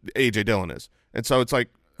 A.J. Dillon is. And so it's like,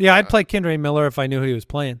 yeah, I'd play Kendre Miller if I knew he was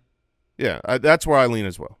playing. Yeah, that's where I lean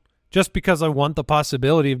as well. Just because I want the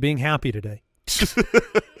possibility of being happy today.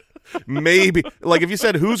 Maybe. Like if you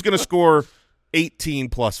said who's going to score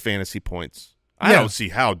 18-plus fantasy points, I don't see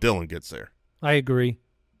how Dillon gets there. I agree.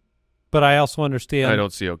 But I also understand. I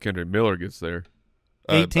don't see how Kendre Miller gets there.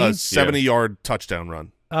 18? A 70-yard touchdown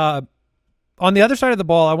run. On the other side of the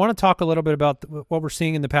ball, I want to talk a little bit about what we're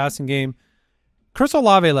seeing in the passing game. Chris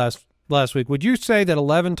Olave last week, would you say that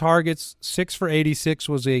 11 targets, 6 for 86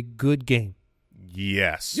 was a good game?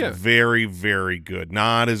 Yes. Yeah. Very, very good.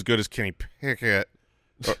 Not as good as Kenny Pickett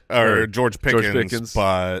or George Pickens,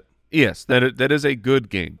 but yes, that is a good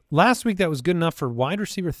game. Last week that was good enough for wide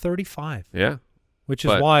receiver 35. Yeah. Which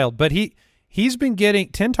is wild. But he's been getting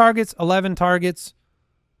 10 targets, 11 targets.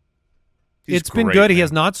 It's been good. Man. He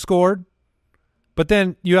has not scored. But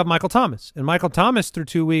then you have Michael Thomas. And Michael Thomas through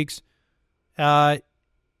 2 weeks kind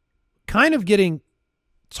of getting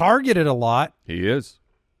targeted a lot. He is.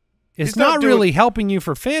 It's not really helping you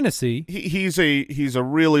for fantasy. He's a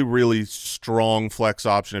really, really strong flex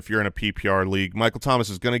option if you're in a PPR league. Michael Thomas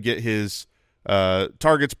is going to get his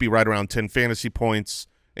targets be right around 10 fantasy points,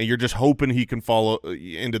 and you're just hoping he can follow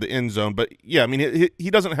into the end zone. But, yeah, I mean, he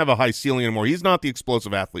doesn't have a high ceiling anymore. He's not the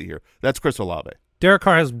explosive athlete here. That's Chris Olave. Derek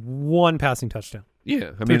Carr has 1 passing touchdown.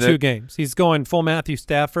 Yeah, I mean, 2 games. He's going full Matthew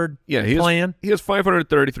Stafford. Yeah, he has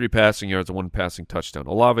 533 passing yards and 1 passing touchdown.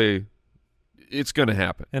 Olave it's going to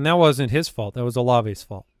happen. And that wasn't his fault. That was Olave's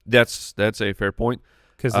fault. That's a fair point.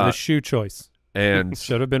 Because of the shoe choice. And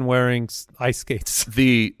should have been wearing ice skates.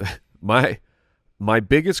 My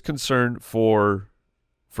biggest concern for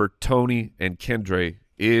Tony and Kendre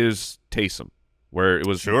is Taysom, where it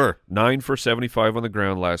was 9 for 75 on the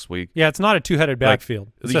ground last week. Yeah, it's not a two-headed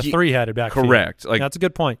backfield. It's a three-headed backfield. Correct. Like, that's a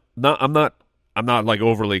good point. I'm not like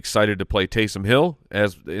overly excited to play Taysom Hill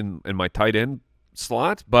as in my tight end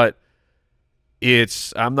slot, but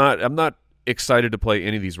I'm not excited to play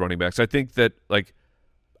any of these running backs. I think that like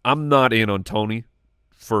I'm not in on Tony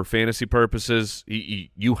for fantasy purposes.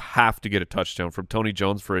 You have to get a touchdown from Tony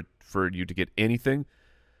Jones for you to get anything.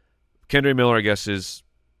 Kendre Miller, I guess, is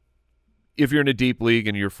if you're in a deep league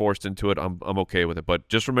and you're forced into it, I'm okay with it. But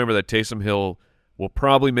just remember that Taysom Hill will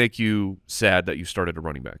probably make you sad that you started a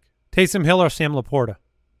running back. Taysom Hill or Sam Laporta?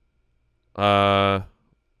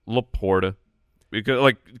 Laporta,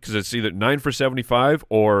 because it's either 9 for 75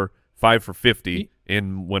 or 5 for 50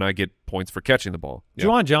 when I get points for catching the ball.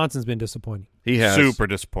 Juwan Johnson's been disappointing. He has. Super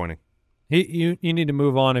disappointing. You need to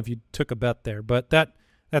move on if you took a bet there, but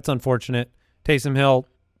that's unfortunate. Taysom Hill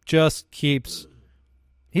just keeps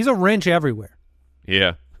 – he's a wrench everywhere.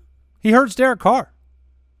 Yeah. He hurts Derek Carr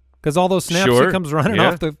because all those snaps he comes running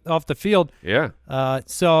off the field. Yeah.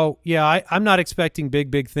 I'm not expecting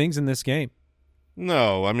big things in this game.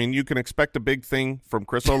 No, I mean, you can expect a big thing from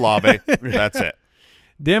Chris Olave. That's it.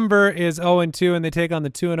 Denver is 0-2, and they take on the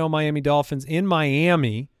 2-0 Miami Dolphins in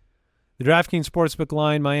Miami. The DraftKings Sportsbook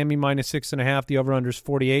line, Miami minus 6.5. The over-under is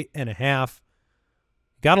 48.5.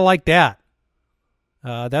 Got to like that.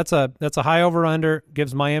 That's a high over-under.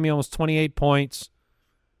 Gives Miami almost 28 points.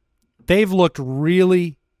 They've looked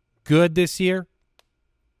really good this year.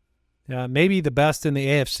 Maybe the best in the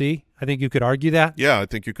AFC. I think you could argue that. Yeah, I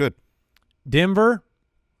think you could. Denver.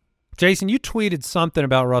 Jason, you tweeted something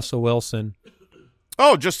about Russell Wilson.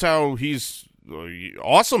 Oh, just how he's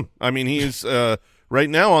awesome. I mean, he's right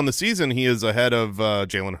now on the season, he is ahead of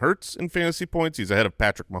Jalen Hurts in fantasy points. He's ahead of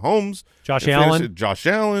Patrick Mahomes. Josh Allen. Josh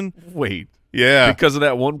Allen. Wait. Yeah. Because of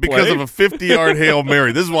that one play? Because of a 50-yard Hail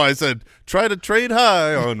Mary. This is why I said try to trade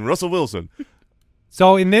high on Russell Wilson.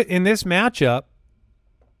 So in this matchup,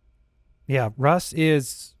 Russ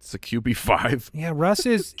is – it's a QB5. Yeah, Russ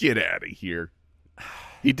is – Get out of here.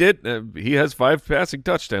 He did. He has 5 passing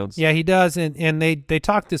touchdowns. Yeah, he does. And they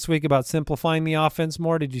talked this week about simplifying the offense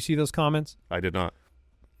more. Did you see those comments? I did not.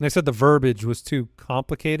 They said the verbiage was too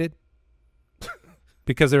complicated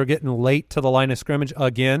because they were getting late to the line of scrimmage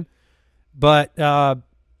again. But,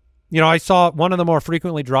 I saw one of the more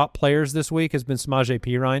frequently dropped players this week has been Samaje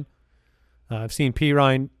Perine. I've seen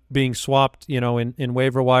Perine being swapped, in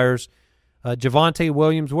waiver wires. Javonte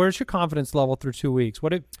Williams, where's your confidence level through 2 weeks?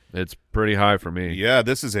 It's pretty high for me. Yeah,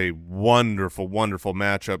 this is a wonderful, wonderful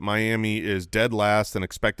matchup. Miami is dead last in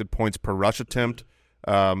expected points per rush attempt.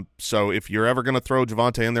 So if you're ever going to throw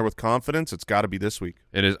Javonte in there with confidence, it's got to be this week.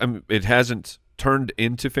 It is. It hasn't turned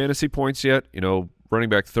into fantasy points yet. Running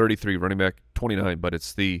back 33, running back 29, but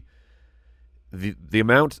it's the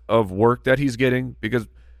amount of work that he's getting, because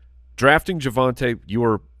drafting Javonte,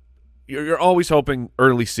 you're always hoping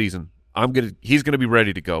early season he's gonna be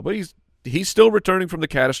ready to go, but he's still returning from the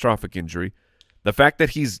catastrophic injury. The fact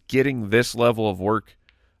that he's getting this level of work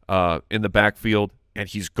in the backfield, and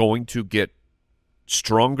he's going to get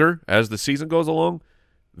stronger as the season goes along,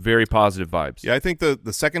 very positive vibes. Yeah, I think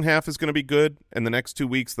the second half is going to be good, and the next 2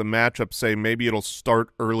 weeks the matchups say maybe it'll start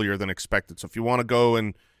earlier than expected. So if you want to go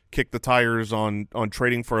and kick the tires on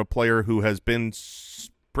trading for a player who has been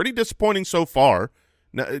pretty disappointing so far,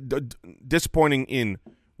 disappointing in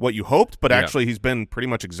what you hoped, but actually he's been pretty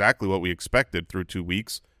much exactly what we expected through 2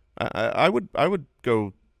 weeks, I would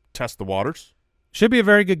go test the waters. Should be a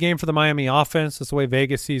very good game for the Miami offense. That's the way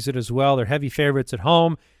Vegas sees it as well. They're heavy favorites at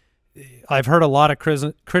home. I've heard a lot of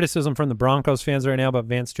criticism from the Broncos fans right now about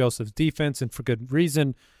Vance Joseph's defense, and for good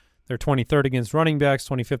reason. They're 23rd against running backs,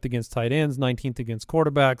 25th against tight ends, 19th against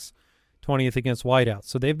quarterbacks, 20th against wideouts.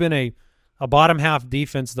 So they've been a bottom-half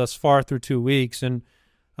defense thus far through 2 weeks, and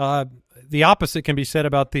the opposite can be said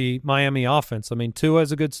about the Miami offense. I mean, Tua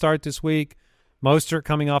is a good start this week. Mostert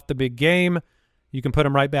coming off the big game. You can put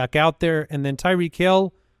him right back out there. And then Tyreek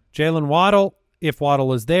Hill, Jalen Waddle, if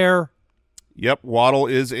Waddle is there. Yep, Waddle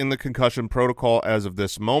is in the concussion protocol as of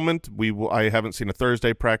this moment. I haven't seen a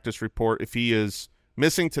Thursday practice report. If he is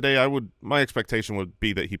missing today, my expectation would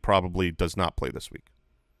be that he probably does not play this week.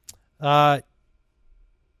 That's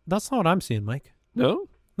not what I'm seeing, Mike. No?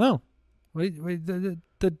 No. The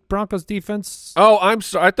Broncos defense. Oh, I'm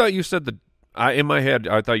sorry. I thought you said In my head,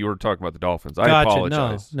 I thought you were talking about the Dolphins. I Gotcha.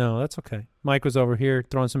 apologize. No, that's okay. Mike was over here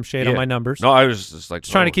throwing some shade on my numbers. No, I was just like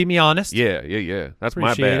trying to keep me honest. Yeah. That's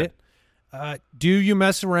my Appreciate bad. it. Do you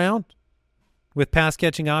mess around with pass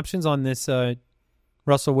catching options on this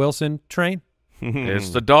Russell Wilson train? It's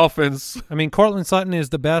the Dolphins. I mean, Cortland Sutton is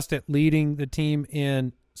the best at leading the team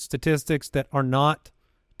in statistics that are not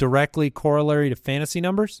directly corollary to fantasy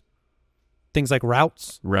numbers. Things like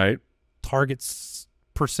routes, Right. targets,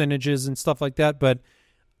 percentages, and stuff like that. But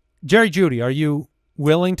Jerry Jeudy, are you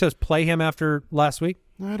willing to play him after last week?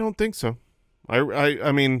 I don't think so.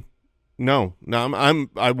 I mean, no.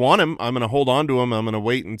 I want him. I'm going to hold on to him. I'm going to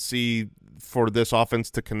wait and see for this offense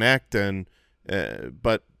to connect. And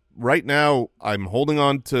but right now, I'm holding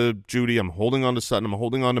on to Jeudy. I'm holding on to Sutton. I'm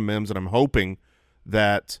holding on to Mims, and I'm hoping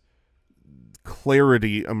that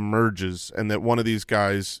clarity emerges and that one of these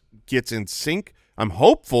guys gets in sync. I'm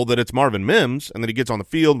hopeful that it's Marvin Mims and that he gets on the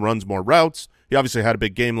field, runs more routes. He obviously had a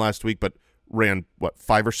big game last week, but ran,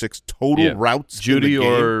 5 or 6 total routes? Jeudy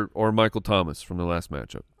or Michael Thomas from the last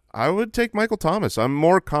matchup? I would take Michael Thomas. I'm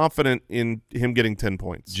more confident in him getting 10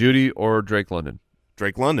 points. Jeudy or Drake London?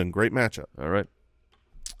 Drake London, great matchup. All right.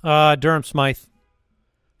 Durham Smythe.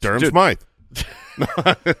 Smythe.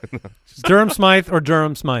 Durham Smythe or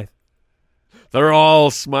Durham Smythe? They're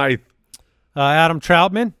all Smythe. Adam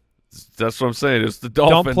Troutman. That's what I'm saying. It's the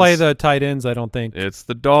Dolphins. Don't play the tight ends, I don't think. It's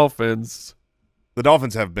the Dolphins. The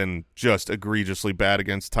Dolphins have been just egregiously bad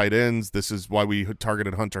against tight ends. This is why we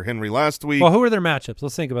targeted Hunter Henry last week. Well, who are their matchups?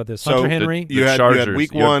 Let's think about this. Hunter Henry. You had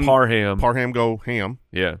week you had 1. Parham go ham.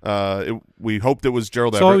 Yeah. We hoped it was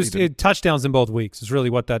Gerald So Everett. it was touchdowns in both weeks is really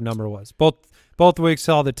what that number was. Both weeks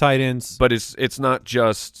saw the tight ends. But it's not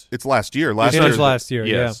just. It's last year. It was last year,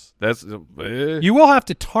 yes. yeah. That's You will have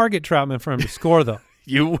to target Troutman for him to score, though.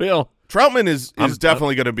 You will. Troutman is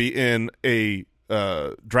definitely going to be in a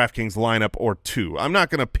DraftKings lineup or 2. I'm not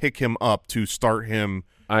going to pick him up to start him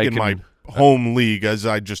in my home league, as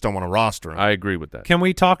I just don't want to roster him. I agree with that. Can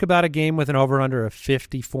we talk about a game with an over-under of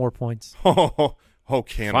 54 points?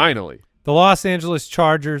 Finally. The Los Angeles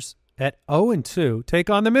Chargers at 0-2 take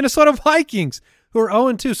on the Minnesota Vikings, who are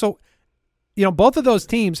 0-2. So, both of those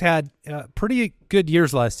teams had pretty good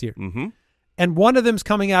years last year. Mm-hmm. And one of them's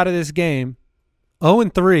coming out of this game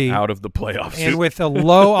 0-3. Out of the playoffs. And with a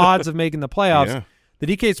low odds of making the playoffs. Yeah. The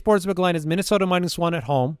DK Sportsbook line is Minnesota -1 at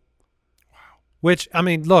home. Wow. Which, I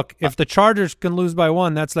mean, look, if the Chargers can lose by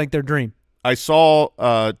 1, that's like their dream. I saw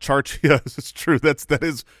yes, it's true. That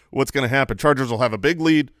is what's going to happen. Chargers will have a big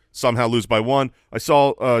lead, somehow lose by 1. I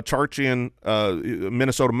saw Charchian,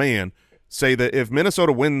 Minnesota man, say that if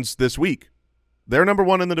Minnesota wins this week, they're number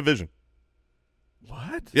 1 in the division.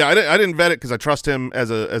 What? Yeah, I didn't vet it because I trust him as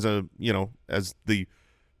the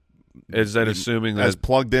Is that assuming as that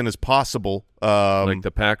plugged in as possible? like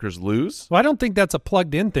the Packers lose? Well, I don't think that's a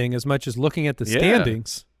plugged-in thing as much as looking at the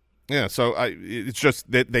standings. Yeah, so it's just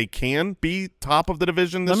that they can be top of the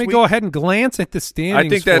division this Let me week. go ahead and glance at the standings I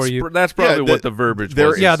think for you. that's probably what the verbiage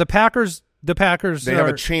was. Yeah, the Packers. The Packers. They have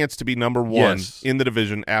a chance to be number 1 Yes. in the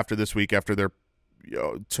division after this week, after their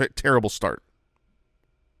terrible start.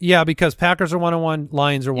 Yeah, because Packers are 1-1,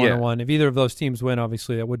 Lions are 1-1. Yeah. If either of those teams win,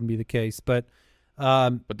 obviously that wouldn't be the case. But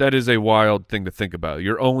that is a wild thing to think about.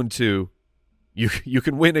 You're 0-2. You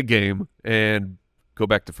can win a game and go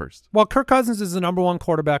back to first. Well, Kirk Cousins is the number 1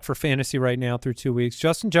 quarterback for fantasy right now through 2 weeks.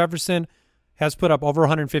 Justin Jefferson has put up over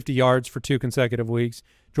 150 yards for 2 consecutive weeks.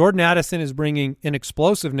 Jordan Addison is bringing an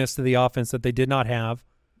explosiveness to the offense that they did not have.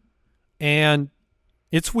 And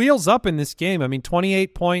it's wheels up in this game. I mean,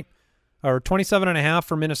 27.5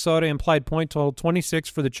 for Minnesota, implied point total, 26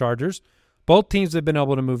 for the Chargers. Both teams have been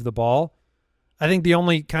able to move the ball. I think the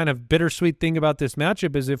only kind of bittersweet thing about this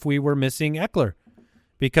matchup is if we were missing Eckler,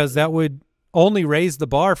 because that would only raise the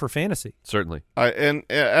bar for fantasy. Certainly. And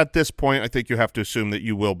at this point, I think you have to assume that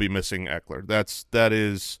you will be missing Eckler. That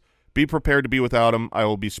is, be prepared to be without him. I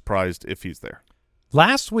will be surprised if he's there.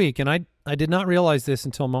 Last week, and I did not realize this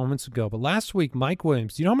until moments ago, but last week, Mike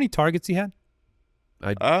Williams, do you know how many targets he had?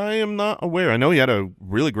 I am not aware. I know he had a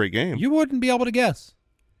really great game. You wouldn't be able to guess.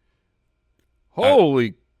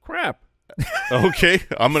 Holy crap. Okay,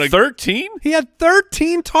 I'm going to 13? He had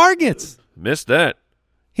 13 targets. Missed that.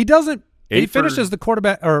 He doesn't. He 8 finished as the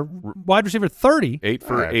quarterback or wide receiver 30. 8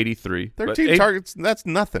 for 83. 13 targets, that's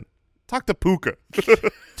nothing. Talk to Puka.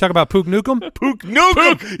 Talk about Pook Nukem. Pook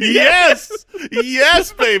Nukem. Yes.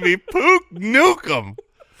 Yes, baby. Pook Nukem.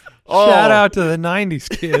 Shout out to the 90s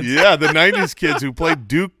kids. Yeah, the 90s kids who played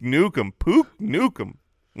Duke Nukem. Pook Nukem.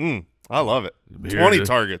 I love it. 20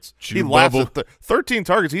 targets. He laughs at 13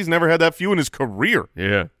 targets. He's never had that few in his career.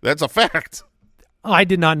 Yeah. That's a fact. I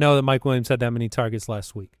did not know that Mike Williams had that many targets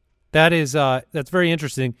last week. That's very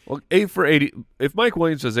interesting. Well, 8 for 80. If Mike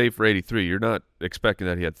Williams is 8 for 83, you're not expecting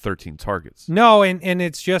that he had 13 targets. No, and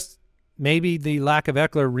it's just maybe the lack of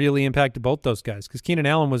Eckler really impacted both those guys because Keenan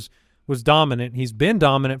Allen was dominant. He's been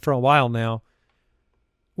dominant for a while now.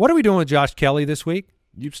 What are we doing with Josh Kelly this week?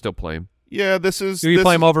 You still play him. Yeah, Do you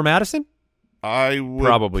play him over Mattison? I would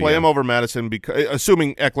Probably, play yeah. him over Mattison because,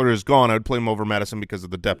 assuming Eckler is gone, I would play him over Mattison because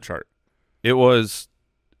of the depth chart. It was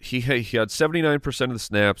he had 79% of the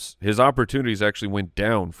snaps. His opportunities actually went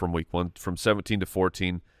down from week 1, from 17 to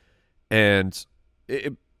 14, and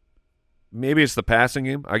maybe it's the passing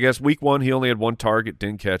game. I guess week 1 he only had 1 target,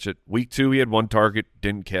 didn't catch it. Week 2 he had 1 target,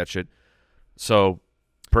 didn't catch it. So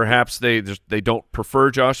perhaps they don't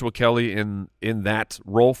prefer Joshua Kelly in that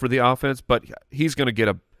role for the offense, but he's going to get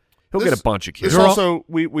a bunch of carries. There's also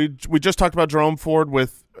we just talked about Jerome Ford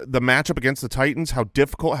with the matchup against the Titans, how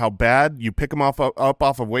difficult, how bad. You pick them up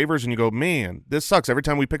off of waivers and you go, man, this sucks. Every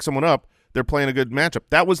time we pick someone up, they're playing a good matchup.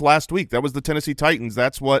 That was last week. That was the Tennessee Titans.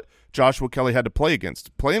 That's what Joshua Kelly had to play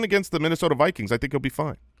against. Playing against the Minnesota Vikings, I think he'll be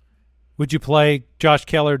fine. Would you play Josh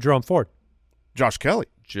Kelly or Jerome Ford? Josh Kelly.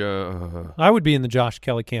 I would be in the Josh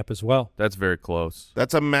Kelly camp as well. That's very close.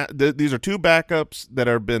 That's these are 2 backups that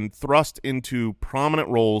have been thrust into prominent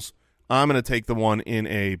roles. I'm going to take the one in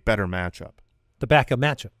a better matchup. The backup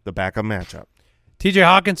matchup. The backup matchup. TJ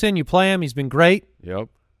Hawkinson, you play him. He's been great. Yep.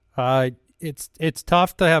 It's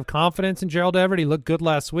tough to have confidence in Gerald Everett. He looked good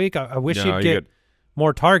last week. I wish he'd get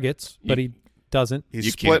more targets, but he doesn't.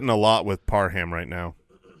 He's splitting a lot with Parham right now.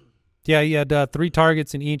 Yeah, he had 3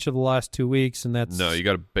 targets in each of the last 2 weeks, and that's No, you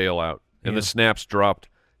got to bail out. And the snaps dropped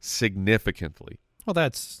significantly. Well,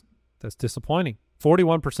 that's disappointing.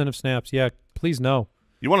 41% of snaps. Yeah, please no.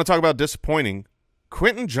 You want to talk about disappointing?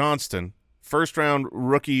 Quentin Johnston, first-round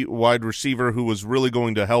rookie wide receiver who was really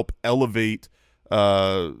going to help elevate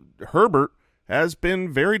Herbert, has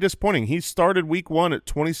been very disappointing. He started week 1 at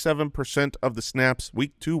 27% of the snaps.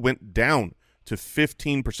 Week 2 went down to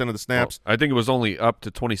 15% of the snaps. Well, I think it was only up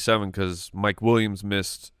to 27 because Mike Williams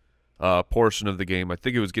missed a portion of the game. I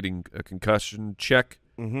think he was getting a concussion check.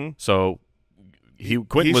 Mm-hmm. So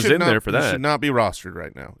Quentin was in there for that. He should not be rostered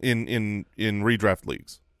right now in redraft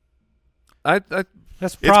leagues.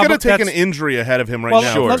 It's going to take an injury ahead of him right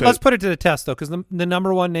now. Sure. Let's put it to the test, though, because the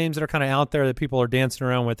number one names that are kind of out there that people are dancing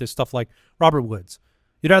around with is stuff like Robert Woods.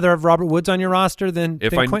 You'd rather have Robert Woods on your roster than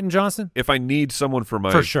Quentin Johnston? If I need someone for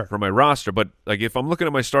my roster, but like if I'm looking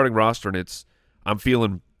at my starting roster and I'm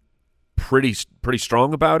feeling pretty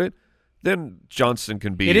strong about it, then Johnston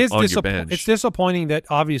can be on your bench. It's disappointing that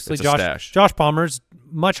obviously Josh Palmer's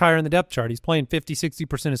much higher in the depth chart. He's playing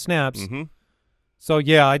 50-60% of snaps. Mm-hmm. So,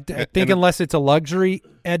 yeah, I think unless it's a luxury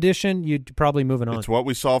addition, you'd probably moving on. It's what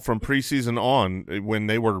we saw from preseason on when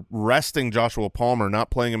they were resting Joshua Palmer,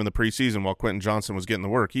 not playing him in the preseason while Quentin Johnston was getting the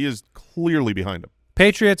work. He is clearly behind him.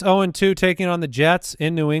 Patriots 0-2 taking on the Jets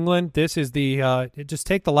in New England. This is just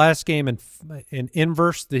take the last game and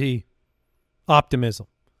inverse the optimism.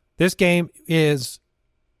 This game is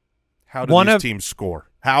how do these teams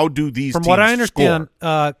score? How do these teams score? From what I understand,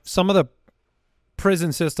 some of the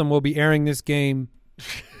prison system will be airing this game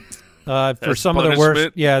for some of their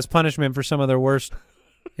worst. Yeah, as punishment for some of their worst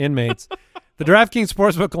inmates. The DraftKings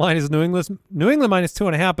Sportsbook line is New England minus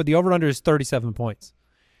 2.5, but the over/under is 37 points.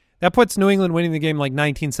 That puts New England winning the game like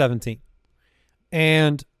 19-17.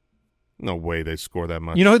 And no way they score that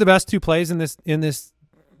much. You know who the best 2 plays in this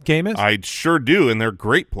game is? I sure do, and they're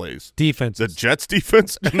great plays. Defense. The Jets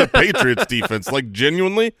defense and the Patriots defense. Like,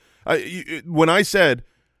 genuinely, when I said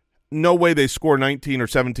no way they score 19 or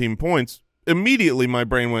 17 points, immediately my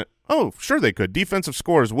brain went, oh, sure they could. Defensive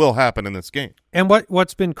scores will happen in this game. And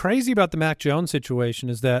what's been crazy about the Mac Jones situation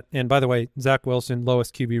is that, and by the way, Zach Wilson,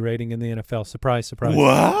 lowest QB rating in the NFL. Surprise, surprise.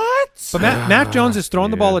 What? But Mac Jones is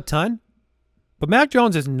throwing the ball a ton, but Mac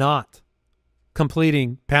Jones is not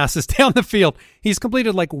completing passes down the field. He's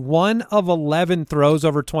completed like 1 of 11 throws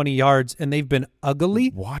over 20 yards, and they've been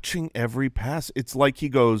ugly. Watching every pass, it's like he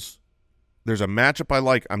goes, there's a matchup I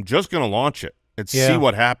like. I'm just going to launch it and see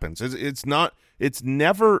what happens. It's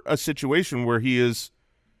never a situation where he is.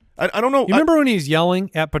 I don't know. You remember when he was yelling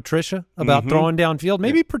at Patricia about throwing downfield?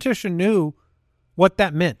 Maybe Patricia knew what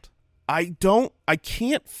that meant. I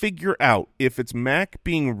can't figure out if it's Mac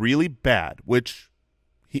being really bad, which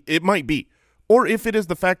it might be, or if it is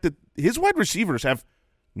the fact that his wide receivers have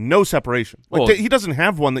no separation. He doesn't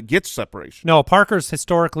have one that gets separation. No, Parker's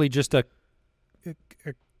historically just a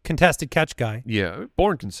contested catch guy. Yeah,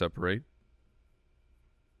 Bourne can separate.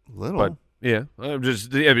 Little. But yeah,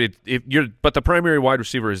 but the primary wide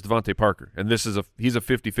receiver is Devontae Parker, and he's a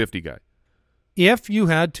 50-50 guy. If you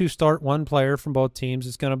had to start one player from both teams,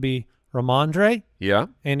 it's going to be Ramondre. Yeah.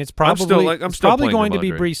 And it's probably I'm still probably playing going to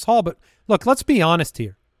be Ramondre. Breece Hall. But look, let's be honest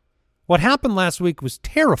here. What happened last week was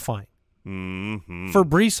terrifying for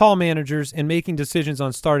Breece Hall managers in making decisions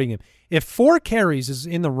on starting him. If 4 carries is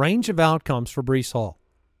in the range of outcomes for Breece Hall,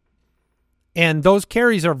 and those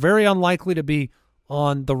carries are very unlikely to be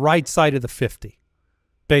on the right side of the 50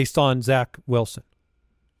 based on Zach Wilson,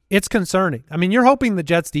 it's concerning. I mean, you're hoping the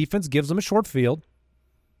Jets defense gives him a short field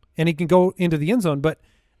and he can go into the end zone. But,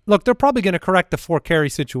 look, they're probably going to correct the 4-carry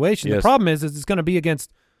situation. Yes. The problem is it's going to be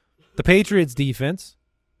against the Patriots defense,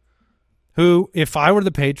 who, if I were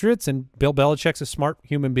the Patriots, and Bill Belichick's a smart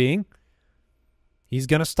human being, he's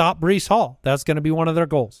going to stop Breece Hall. That's going to be one of their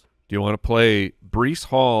goals. Do you want to play Breece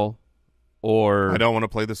Hall or I don't want to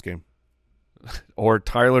play this game. or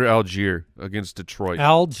Tyler Algier against Detroit?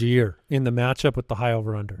 Algier in the matchup with the high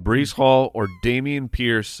over-under. Breece Hall or Damian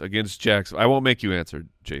Pierce against Jackson? I won't make you answer,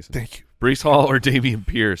 Jason. Thank you. Breece Hall or Damian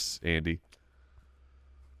Pierce, Andy?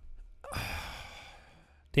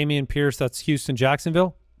 Damian Pierce, that's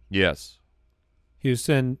Houston-Jacksonville? Yes.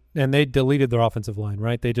 Houston, and they deleted their offensive line,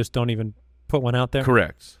 right? They just don't even put one out there?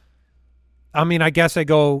 Correct. I mean, I guess I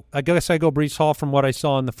go Breece Hall from what I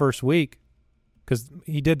saw in the first week, because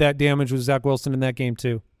he did that damage with Zach Wilson in that game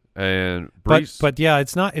too. And Breece, but yeah,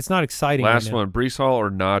 it's not exciting. last right now. one, Breece Hall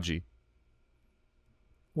or Najee?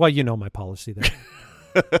 Well, you know my policy there.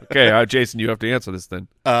 Okay, Jason, you have to answer this then.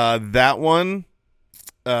 That one.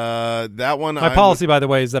 My policy, by the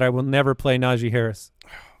way, is that I will never play Najee Harris.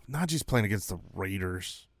 Najee's playing against the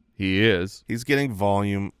Raiders. He is. He's getting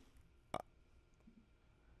volume.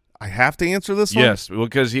 I have to answer this one? Yes,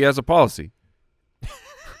 because he has a policy.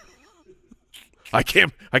 I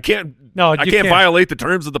can't violate the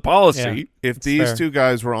terms of the policy. Yeah. If That's these fair. 2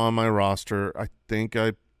 guys were on my roster, I think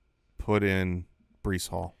I put in Breece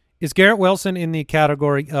Hall. Is Garrett Wilson in the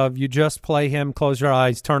category of you just play him, close your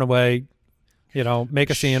eyes, turn away,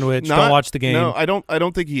 make a sandwich, don't watch the game? No, I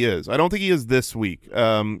don't think he is. I don't think he is this week.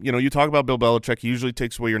 You talk about Bill Belichick. He usually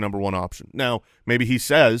takes away your number 1 option. Now, maybe he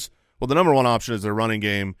says, well, the number 1 option is their running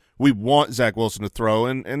game. We want Zach Wilson to throw,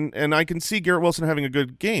 and I can see Garrett Wilson having a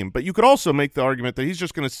good game. But you could also make the argument that he's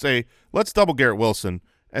just going to say, let's double Garrett Wilson,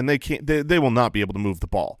 and they will not be able to move the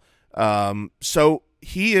ball. So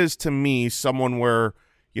he is, to me, someone where,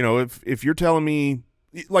 if you're telling me,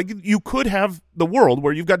 like, you could have the world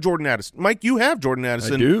where you've got Jordan Addison. Mike, you have Jordan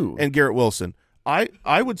Addison I do. and Garrett Wilson.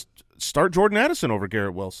 I would start Jordan Addison over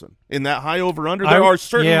Garrett Wilson in that high over-under. There are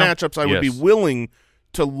certain matchups I would be willing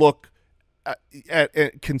to look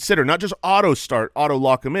at consider, not just auto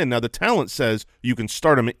lock him in. Now the talent says you can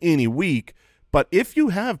start him any week, but if you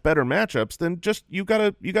have better matchups, then just you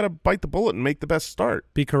gotta bite the bullet and make the best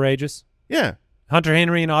start. Be courageous. Yeah. Hunter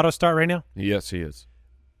Henry in auto start right now, Yes, he is.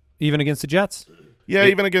 even against the Jets. Yeah,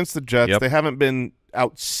 even against the Jets. Yep. They haven't been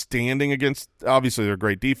outstanding against – obviously they're a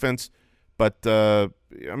great defense, but,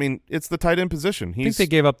 it's the tight end position. I think they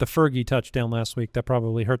gave up the Fergie touchdown last week. That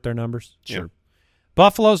probably hurt their numbers. Sure.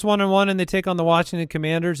 Buffalo's 1-1, and they take on the Washington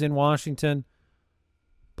Commanders in Washington.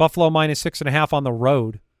 Buffalo minus 6.5 on the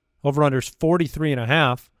road. Over-under's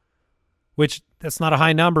 43.5, which that's not a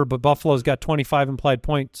high number, but Buffalo's got 25 implied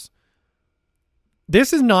points.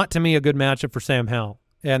 This is not, to me, a good matchup for Sam Howell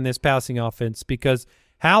and this passing offense, because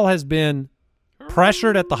Howell has been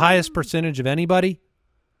pressured at the highest percentage of anybody.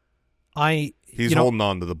 He's holding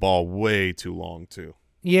on to the ball way too long, too.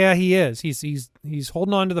 Yeah, he is. He's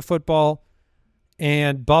holding on to the football,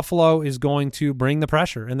 and Buffalo is going to bring the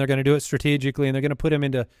pressure, and they're going to do it strategically, and they're going to put him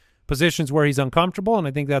into positions where he's uncomfortable, and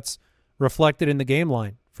I think that's reflected in the game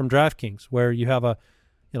line from DraftKings, where you have a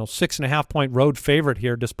 6.5-point road favorite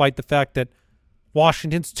here, despite the fact that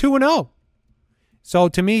Washington's 2-0. So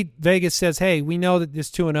to me, Vegas says, hey, we know that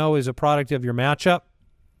this 2-0 is a product of your matchup,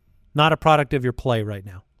 not a product of your play right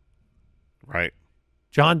now. Right.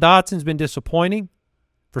 John Dotson's been disappointing.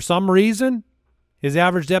 For some reason, his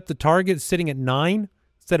average depth of target is sitting at 9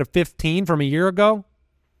 instead of 15 from a year ago.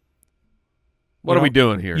 What are we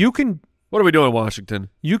doing here? What are we doing, Washington?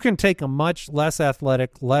 You can take a much less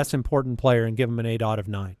athletic, less important player and give him an 8 out of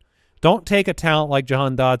 9. Don't take a talent like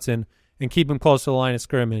John Dotson and keep him close to the line of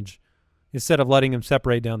scrimmage instead of letting him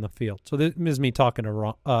separate down the field. So this is me talking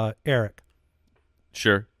to Eric.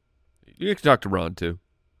 Sure. You can talk to Ron, too.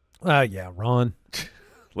 Yeah, Ron.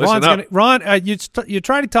 Listen up. Ron, you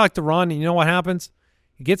try to talk to Ron, and you know what happens?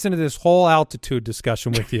 He gets into this whole altitude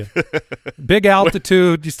discussion with you. Big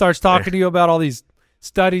altitude. He starts talking to you about all these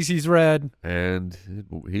studies he's read. And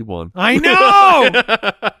he won. I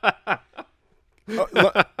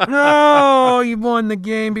know! No, he won the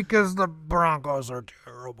game because the Broncos are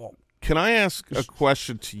terrible. Can I ask a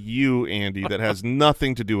question to you, Andy, that has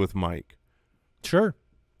nothing to do with Mike? Sure.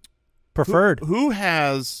 preferred. Who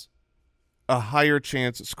has a higher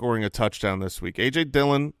chance of scoring a touchdown this week, A.J.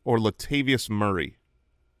 Dillon or Latavius Murray?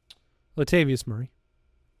 Latavius Murray.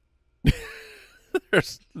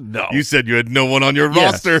 No. You said you had no one on your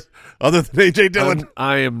roster other than A.J. Dillon.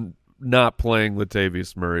 I am not playing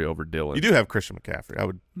Latavius Murray over Dillon. You do have Christian McCaffrey.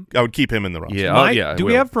 I would keep him in the roster. Yeah, Mike, do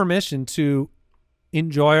we have permission to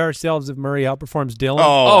enjoy ourselves if Murray outperforms Dillon?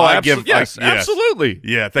 Absolutely.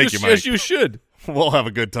 Yeah, thank you, Mike. Yes, you should. We'll have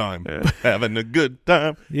a good time. Having a good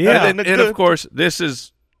time. Yeah. And of course, this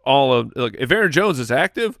is all of look. If Aaron Jones is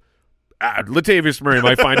active, Latavius Murray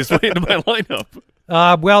might find his way into my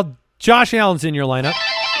lineup. Well, Josh Allen's in your lineup.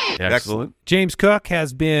 Excellent. James Cook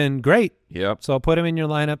has been great. Yep. So put him in your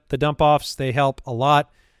lineup. The dump-offs, they help a lot.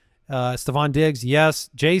 Stephon Diggs, yes.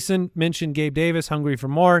 Jason mentioned Gabe Davis, hungry for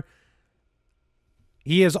more.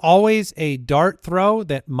 He is always a dart throw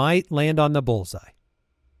that might land on the bullseye.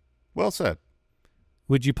 Well said.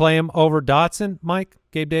 Would you play him over Dotson, Mike,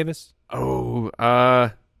 Gabe Davis? Oh,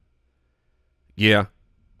 yeah,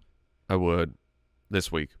 I would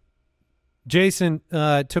this week. Jason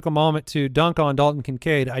took a moment to dunk on Dalton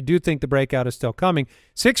Kincaid. I do think the breakout is still coming.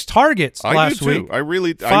 6 targets last week. I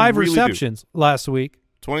really 5 receptions last week.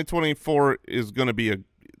 2024 is going to be a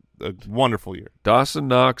wonderful year. Dawson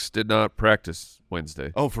Knox did not practice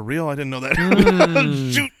Wednesday. Oh, for real? I didn't know that.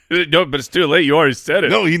 Shoot. No, but it's too late. You already said it.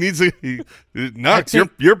 No, he needs to. Knox,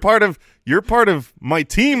 you're part of my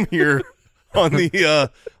team here on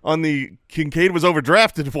the Kincaid was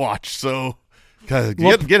overdrafted watch. So get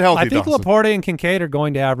healthy. I think Dawson. Laporte and Kincaid are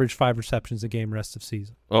going to average 5 receptions a game rest of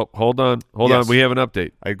season. Oh, hold on. We have an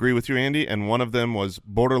update. I agree with you, Andy. And one of them was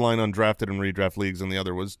borderline undrafted in redraft leagues, and the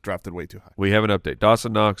other was drafted way too high. We have an update.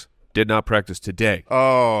 Dawson Knox did not practice today.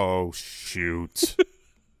 Oh, shoot.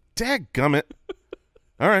 Dadgummit.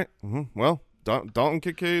 All right. Well, Dalton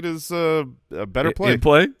Kincaid is a better play. In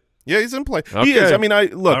play? Yeah, he's in play. Okay. He is. I mean,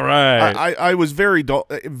 look. All right. I was very,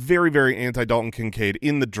 very anti Dalton Kincaid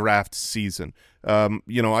in the draft season.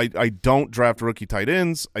 I don't draft rookie tight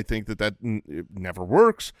ends. I think that never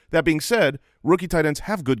works. That being said, rookie tight ends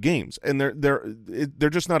have good games, and they're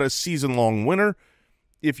just not a season long winner.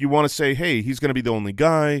 If you want to say, hey, he's going to be the only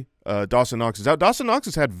guy, Dawson Knox is out. Dawson Knox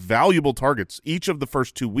has had valuable targets each of the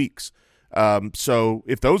first 2 weeks. So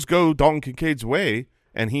if those go Dalton Kincaid's way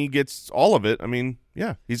and he gets all of it, I mean,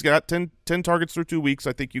 yeah, he's got 10 targets through 2 weeks.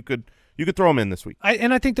 I think you could throw him in this week.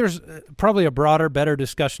 I think there's probably a broader, better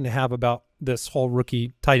discussion to have about this whole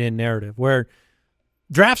rookie tight end narrative where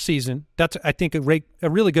draft season, that's, I think, a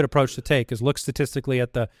really good approach to take is look statistically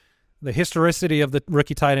at the historicity of the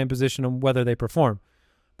rookie tight end position and whether they perform.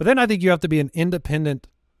 But then I think you have to be an independent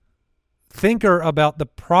thinker about the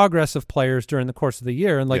progress of players during the course of the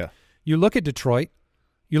year. And you look at Detroit,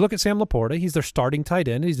 you look at Sam Laporta, he's their starting tight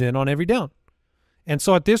end, he's in on every down. And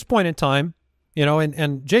so at this point in time,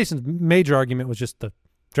 and Jason's major argument was just the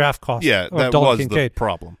draft cost of that Dalton was Kincaid. the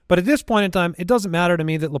problem. But at this point in time, it doesn't matter to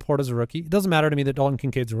me that Laporta's a rookie. It doesn't matter to me that Dalton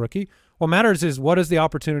Kincaid's a rookie. What matters is what is the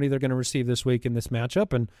opportunity they're going to receive this week in this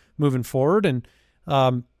matchup and moving forward. And,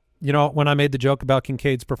 when I made the joke about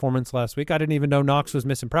Kincaid's performance last week, I didn't even know Knox was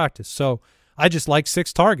missing practice. So I just like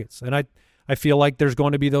 6 targets. And I feel like there's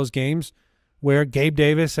going to be those games where Gabe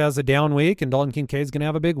Davis has a down week and Dalton Kincaid's going to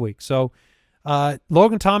have a big week. So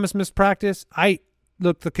Logan Thomas missed practice.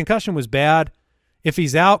 Look, the concussion was bad. If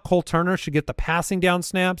he's out, Cole Turner should get the passing down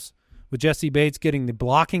snaps with Jesse Bates getting the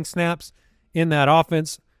blocking snaps in that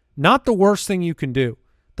offense. Not the worst thing you can do.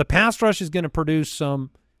 The pass rush is going to produce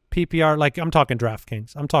some PPR, like I'm talking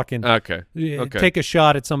DraftKings. I'm talking take a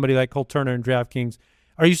shot at somebody like Cole Turner in DraftKings.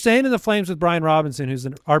 Are you staying in the flames with Brian Robinson, who's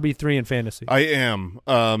an RB3 in fantasy? I am.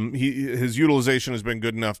 His utilization has been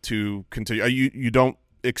good enough to continue. You don't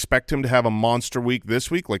expect him to have a monster week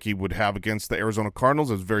this week like he would have against the Arizona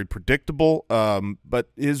Cardinals. It's very predictable. But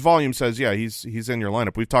his volume says, yeah, he's in your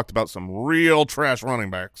lineup. We've talked about some real trash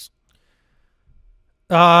running backs.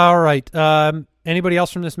 All right. Anybody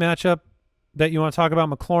else from this matchup that you want to talk about?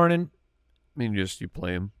 McLaurin? I mean, you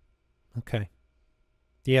play him. Okay.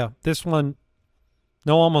 Yeah, this one,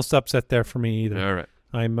 no almost upset there for me either. All right.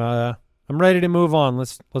 I'm ready to move on.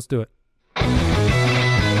 Let's do it.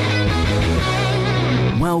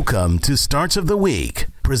 Welcome to Starts of the Week,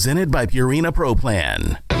 presented by Purina Pro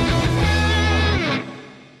Plan.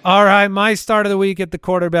 All right, my start of the week at the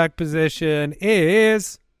quarterback position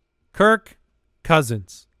is Kirk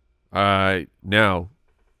Cousins. Now,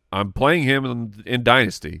 I'm playing him in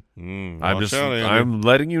Dynasty. I'm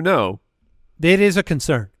letting you know. It is a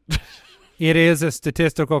concern. It is a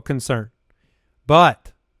statistical concern.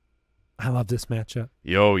 But I love this matchup.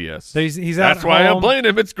 Oh, yes. He's That's at why home. I'm playing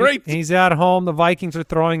him. It's great. He's at home. The Vikings are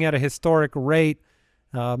throwing at a historic rate.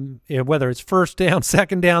 Whether it's first down,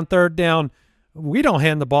 second down, third down, we don't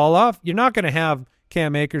hand the ball off. You're not going to have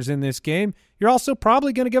Cam Akers in this game. You're also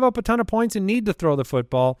probably going to give up a ton of points and need to throw the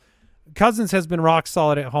football. Cousins has been rock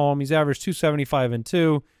solid at home. He's averaged 275 and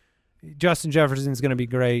 2. Justin Jefferson's going to be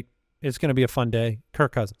great. It's going to be a fun day.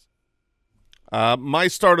 Kirk Cousins. My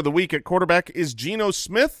start of the week at quarterback is Geno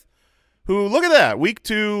Smith, who, look at that, week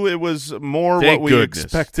 2, it was more what we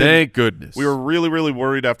expected. Thank goodness. We were really, really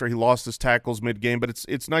worried after he lost his tackles mid-game, but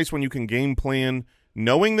it's nice when you can game plan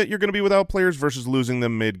knowing that you're going to be without players versus losing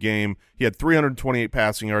them mid-game. He had 328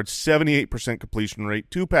 passing yards, 78% completion rate,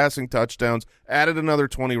 2 passing touchdowns, added another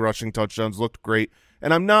 20 rushing touchdowns, looked great.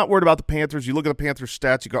 And I'm not worried about the Panthers. You look at the Panthers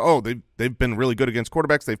stats, you go, oh, they've been really good against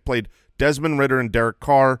quarterbacks. They've played Desmond Ridder and Derek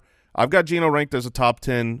Carr. I've got Geno ranked as a top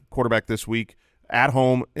 10 quarterback this week at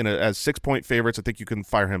home as 6-point favorites. I think you can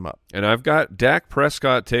fire him up. And I've got Dak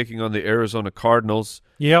Prescott taking on the Arizona Cardinals.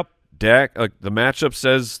 Yep. Dak, the matchup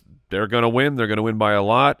says they're going to win. They're going to win by a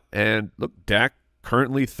lot. And look, Dak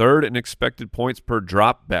currently third in expected points per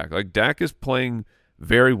drop back. Like, Dak is playing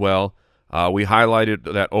very well. We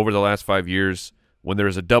highlighted that over the last 5 years, when there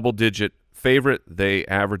is a double-digit favorite, they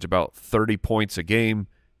average about 30 points a game,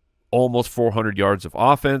 almost 400 yards of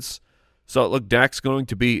offense. So, look, Dak's going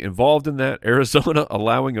to be involved in that. Arizona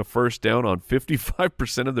allowing a first down on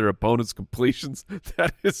 55% of their opponents' completions.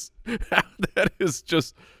 That is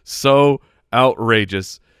just so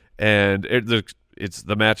outrageous. And it's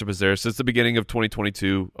the matchup is there. Since the beginning of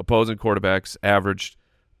 2022, opposing quarterbacks averaged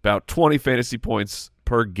about 20 fantasy points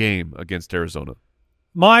per game against Arizona.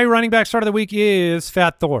 My running back start of the week is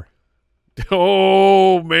Fat Thor.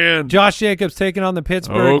 Oh, man. Josh Jacobs taking on the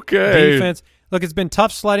Pittsburgh defense. Look, it's been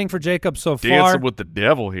tough sledding for Jacobs so far. Dancing with the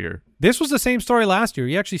devil here. This was the same story last year.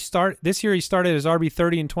 He actually this year he started as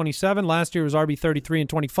RB30 and 27. Last year was RB33 and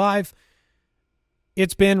 25.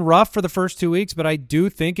 It's been rough for the first 2 weeks, but I do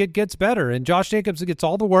think it gets better. And Josh Jacobs gets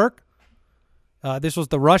all the work. This was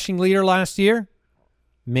the rushing leader last year.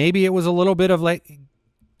 Maybe it was a little bit of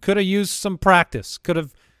could have used some practice. Could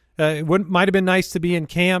have might have been nice to be in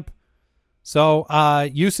camp. So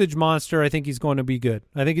usage monster. I think he's going to be good.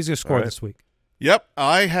 I think he's going to score this week. Yep,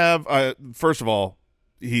 I have. First of all,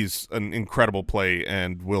 he's an incredible play,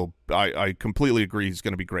 and I completely agree he's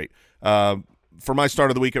going to be great. For my start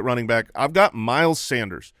of the week at running back, I've got Miles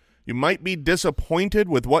Sanders. You might be disappointed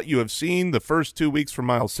with what you have seen the first 2 weeks from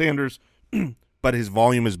Miles Sanders, but his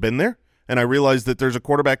volume has been there, and I realize that there's a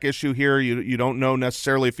quarterback issue here. You don't know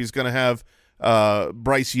necessarily if he's going to have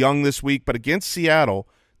Bryce Young this week, but against Seattle,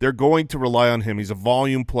 they're going to rely on him. He's a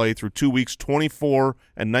volume play through 2 weeks, 24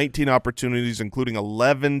 and 19 opportunities, including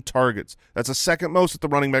 11 targets. That's the second most at the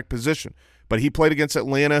running back position. But he played against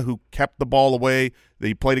Atlanta, who kept the ball away.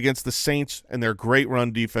 He played against the Saints and their great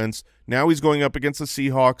run defense. Now he's going up against the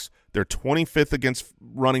Seahawks. They're 25th against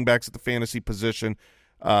running backs at the fantasy position.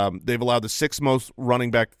 They've allowed the 6th most running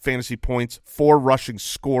back fantasy points, 4 rushing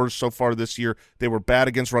scores so far this year. They were bad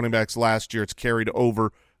against running backs last year. It's carried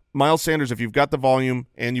over. Miles Sanders, if you've got the volume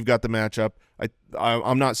and you've got the matchup,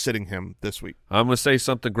 I'm not sitting him this week. I'm going to say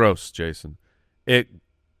something gross, Jason.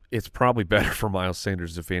 It's probably better for Miles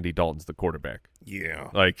Sanders if Andy Dalton's the quarterback. Yeah.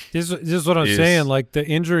 This is what I'm saying. Like, the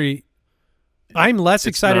injury, I'm less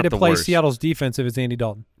excited to play Seattle's defense if it's Andy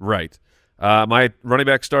Dalton. Right. My running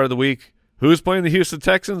back start of the week, who's playing the Houston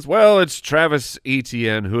Texans? Well, it's Travis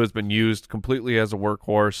Etienne, who has been used completely as a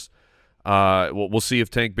workhorse. We'll see if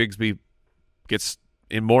Tank Bigsby gets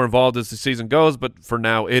more involved as the season goes, but for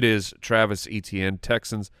now it is Travis Etienne.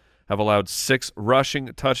 Texans have allowed 6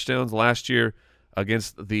 rushing touchdowns last year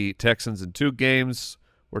against the Texans in 2 games.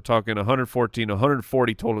 We're talking 114,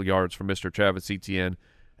 140 total yards from Mr. Travis Etienne,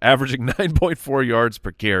 averaging 9.4 yards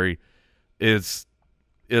per carry. Is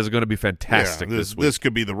going to be fantastic this week. This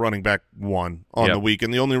could be the running back one on the week,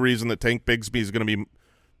 and the only reason that Tank Bigsby is going to be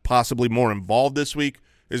possibly more involved this week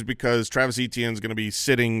is because Travis Etienne is going to be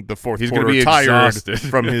sitting the fourth quarter tired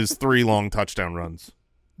from his 3 long touchdown runs.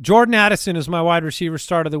 Jordan Addison is my wide receiver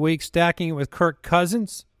start of the week, stacking it with Kirk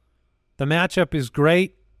Cousins. The matchup is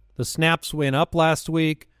great. The snaps went up last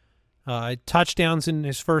week. Touchdowns in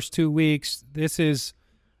his first 2 weeks. This is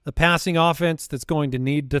a passing offense that's going to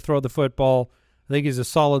need to throw the football. I think he's a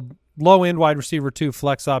solid low-end wide receiver 2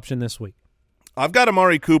 flex option this week. I've got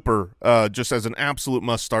Amari Cooper just as an absolute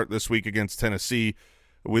must-start this week against Tennessee.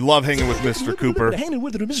 We love hanging with Mr. Cooper.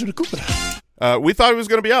 We thought he was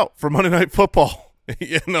going to be out for Monday Night Football.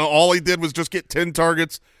 All he did was just get 10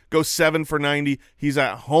 targets, go 7 for 90. He's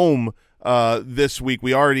at home this week.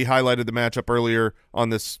 We already highlighted the matchup earlier on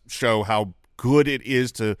this show, how good it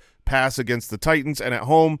is to pass against the Titans. And at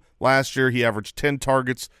home last year, he averaged 10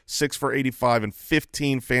 targets, 6 for 85, and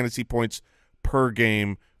 15 fantasy points per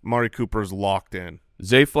game. Amari Cooper's locked in.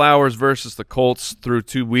 Zay Flowers versus the Colts through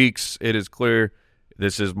 2 weeks. It is clear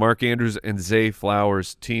this is Mark Andrews and Zay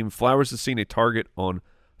Flowers' team. Flowers has seen a target on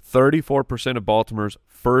 34% of Baltimore's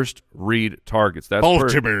first read targets. That's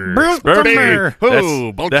Baltimore. Baltimore.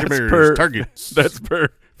 Baltimore's targets. That's per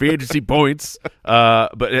free agency points.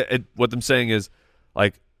 But what I'm saying is,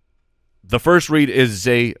 like, the first read is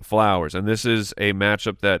Zay Flowers, and this is a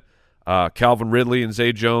matchup that Calvin Ridley and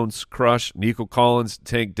Zay Jones crushed. Nico Collins,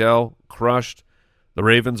 Tank Dell crushed. The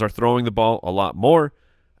Ravens are throwing the ball a lot more,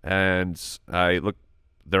 and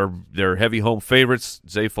they're heavy home favorites.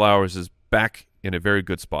 Zay Flowers is back in a very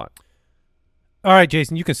good spot. All right,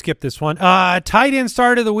 Jason, you can skip this one. Tight end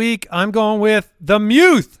start of the week. I'm going with the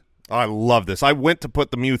Muth. I love this. I went to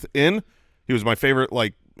put the Muth in. He was my favorite,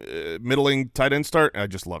 middling tight end start. I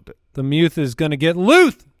just loved it. The Muth is going to get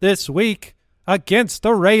Luth this week against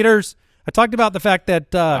the Raiders. I talked about the fact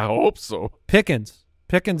that I hope so. Pickens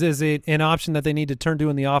is an option that they need to turn to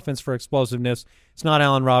in the offense for explosiveness. It's not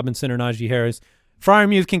Allen Robinson or Najee Harris.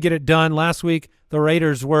 Freiermuth can get it done. Last week, the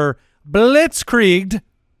Raiders were blitzkrieged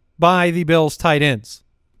by the Bills tight ends,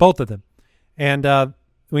 both of them. And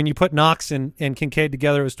when you put Knox and Kincaid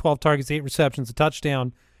together, it was 12 targets, 8 receptions, a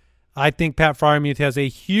touchdown. I think Pat Freiermuth has a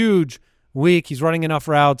huge week. He's running enough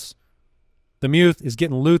routes. The Muth is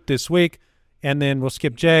getting loot this week. And then we'll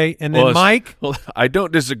skip Jay. And then Mike. Well, I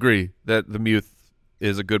don't disagree that the Muth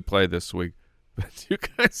is a good play this week. But you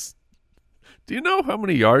guys, do you know how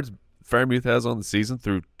many yards Freiermuth has on the season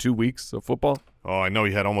through 2 weeks of football? Oh, I know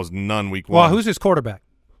he had almost none week Well, one. who's his quarterback?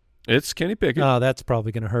 It's Kenny Pickett. Oh, that's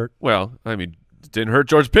probably going to hurt. Well, I mean, it didn't hurt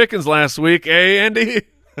George Pickens last week, Andy?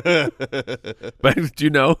 But do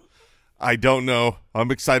you know? I don't know.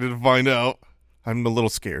 I'm excited to find out. I'm a little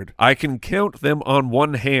scared. I can count them on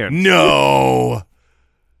one hand. No.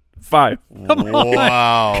 5. Come on.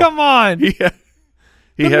 Wow. Come on. The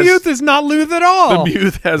Muth is not Luth at all. The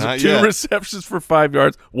Muth has Not 2 yet. receptions for 5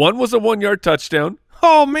 yards. One was a 1-yard touchdown,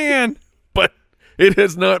 Oh, man. but it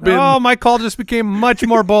has not been. Oh, my call just became much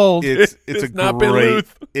more bold. It's It's a not been great.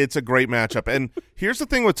 Luth. It's a great matchup. And here's the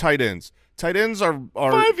thing with tight ends. Tight ends are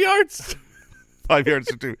 5 yards. 5 yards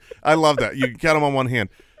to 2. I love that. You can count them on one hand.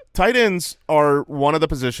 Tight ends are one of the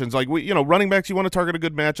positions. Like running backs, you want to target a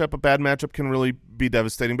good matchup. A bad matchup can really be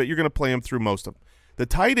devastating, but you're going to play them through most of them. The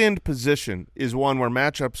tight end position is one where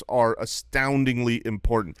matchups are astoundingly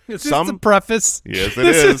important. Is this the preface? Yes, it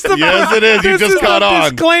is. Yes, it is. You This just is caught the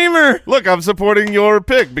on. disclaimer. Look, I'm supporting your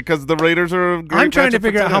pick because the Raiders are a great I'm trying to matchup for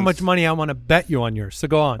figure out tight how ends. much money I want to bet you on yours. So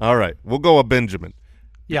go on. All right, we'll go a Benjamin,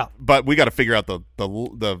 Yeah. but we got to figure out the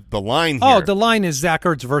line here. Oh, the line is Zach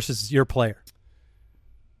Ertz versus your player.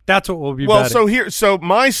 That's what we'll be well, betting. so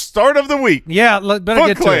my start of the week. Yeah, better Foot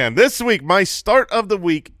get to Clan. it. This week, my start of the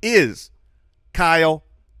week is Kyle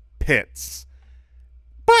Pitts.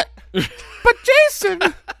 But Jason,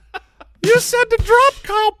 you said to drop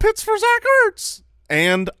Kyle Pitts for Zach Ertz.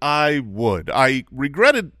 And I would. I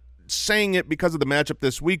regretted saying it because of the matchup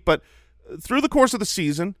this week, but through the course of the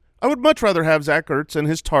season, I would much rather have Zach Ertz and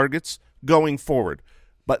his targets going forward.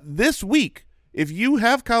 But this week, if you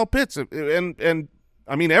have Kyle Pitts, and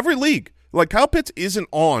I mean every league, like Kyle Pitts isn't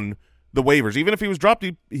on the waivers. Even if he was dropped,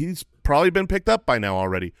 he's probably been picked up by now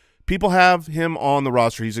already. People have him on the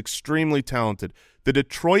roster. He's extremely talented. The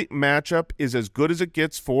Detroit matchup is as good as it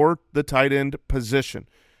gets for the tight end position.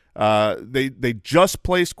 They just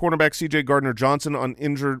placed cornerback C.J. Gardner-Johnson on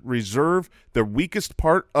injured reserve. The weakest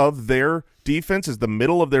part of their defense is the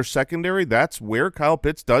middle of their secondary. That's where Kyle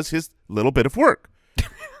Pitts does his little bit of work.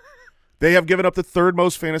 They have given up the 3rd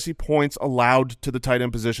most fantasy points allowed to the tight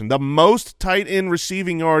end position, the most tight end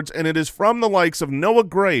receiving yards, and it is from the likes of Noah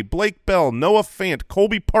Gray, Blake Bell, Noah Fant,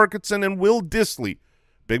 Colby Parkinson, and Will Dissly.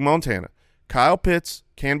 Big Montana. Kyle Pitts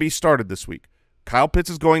can be started this week. Kyle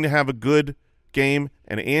Pitts is going to have a good game,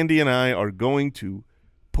 and Andy and I are going to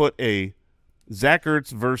put a Zach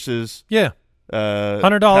Ertz versus $100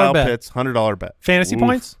 Kyle bet. Pitts $100 bet. Fantasy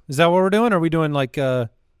points? Is that what we're doing? Or are we doing like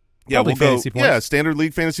Probably fantasy points? Yeah, standard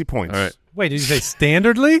league fantasy points. All right. Wait, did you say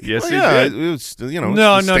standard league? Yes, Well, he yeah, did. it was, standard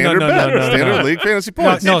No. league fantasy No,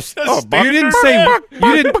 points. no. You didn't say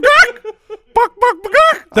you didn't.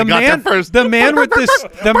 The man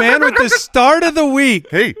with the start of the week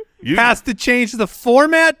Hey, you has to change the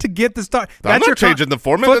format to get the start. I'm not changing the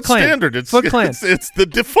format. Foot That's Clan. standard. It's Foot Clan. It's the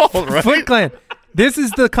default, right? Foot Clan. This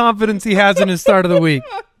is the confidence he has in his start of the week.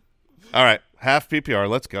 All right, half PPR.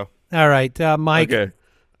 Let's go. All right, Mike. Okay.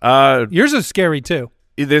 Yours is scary too.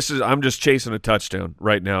 I'm just chasing a touchdown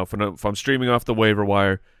right now. If I'm streaming off the waiver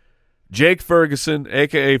wire, Jake Ferguson,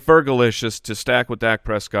 a.k.a. Fergalicious, to stack with Dak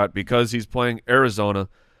Prescott because he's playing Arizona.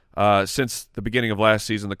 Since the beginning of last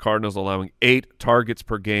season, the Cardinals allowing 8 targets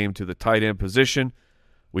per game to the tight end position.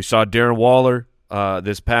 We saw Darren Waller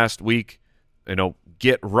this past week,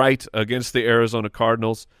 get right against the Arizona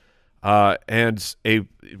Cardinals. Why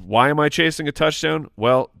am I chasing a touchdown?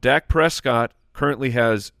 Well, Dak Prescott currently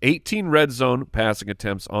has 18 red zone passing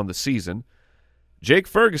attempts on the season. Jake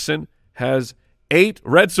Ferguson has 8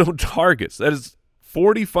 red zone targets. That is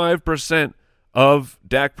 45% of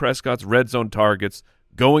Dak Prescott's red zone targets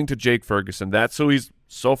going to Jake Ferguson. That's who he's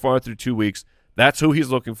so far through 2 weeks. That's who he's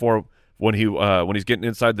looking for when he's getting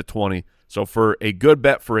inside the 20. So for a good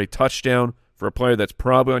bet for a touchdown for a player that's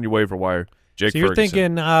probably on your waiver wire, Jake Ferguson. So you're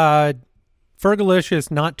thinking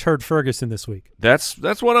Fergalicious, not Turd Ferguson this week. That's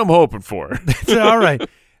what I'm hoping for. All right.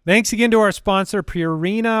 Thanks again to our sponsor,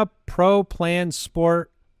 Purina Pro Plan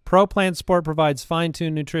Sport. Pro Plan Sport provides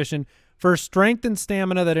fine-tuned nutrition for strength and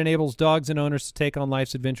stamina that enables dogs and owners to take on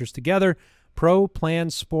life's adventures together. Pro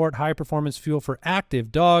Plan Sport, high-performance fuel for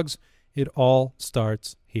active dogs. It all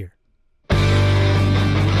starts here.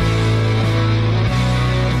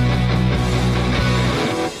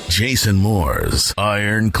 Jason Moore's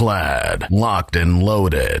ironclad, locked and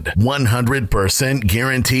loaded, 100%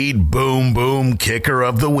 guaranteed boom boom kicker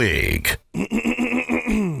of the week.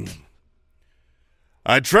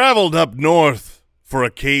 I traveled up north for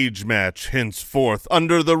a cage match henceforth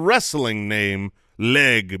under the wrestling name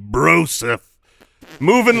Leg Broseph.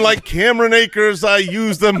 Moving like Cameron Akers, I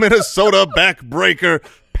used the Minnesota backbreaker,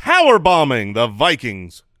 powerbombing the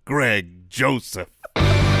Vikings, Greg Joseph.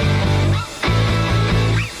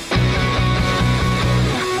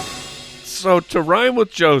 So to rhyme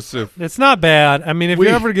with Joseph. It's not bad. I mean, if you're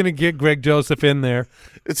ever going to get Greg Joseph in there,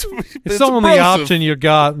 it's the only Broseph. option you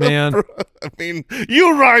got, man. I mean,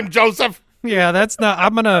 you rhyme, Joseph. Yeah, that's not.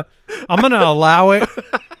 I'm gonna allow it.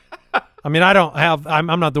 I mean,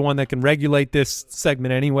 I'm not the one that can regulate this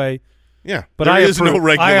segment anyway. Yeah, but there is approve. no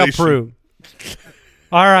regulation. I approve.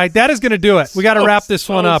 All right, that is going to do it. We got to wrap this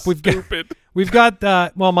one up. We've got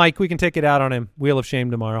well, Mike, we can take it out on him. Wheel of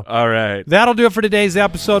Shame tomorrow. All right. That'll do it for today's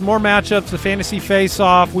episode. More matchups, the Fantasy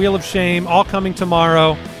Face-Off, Wheel of Shame, all coming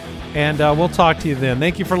tomorrow. And we'll talk to you then.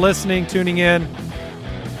 Thank you for listening, tuning in.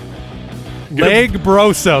 Leg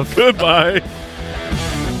Broseph. Goodbye.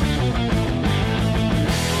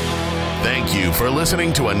 Thank you for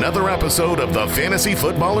listening to another episode of the Fantasy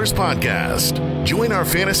Footballers Podcast. Join our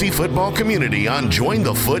fantasy football community on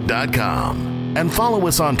jointhefoot.com and follow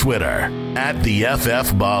us on Twitter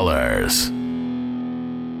 @TheFFBallers.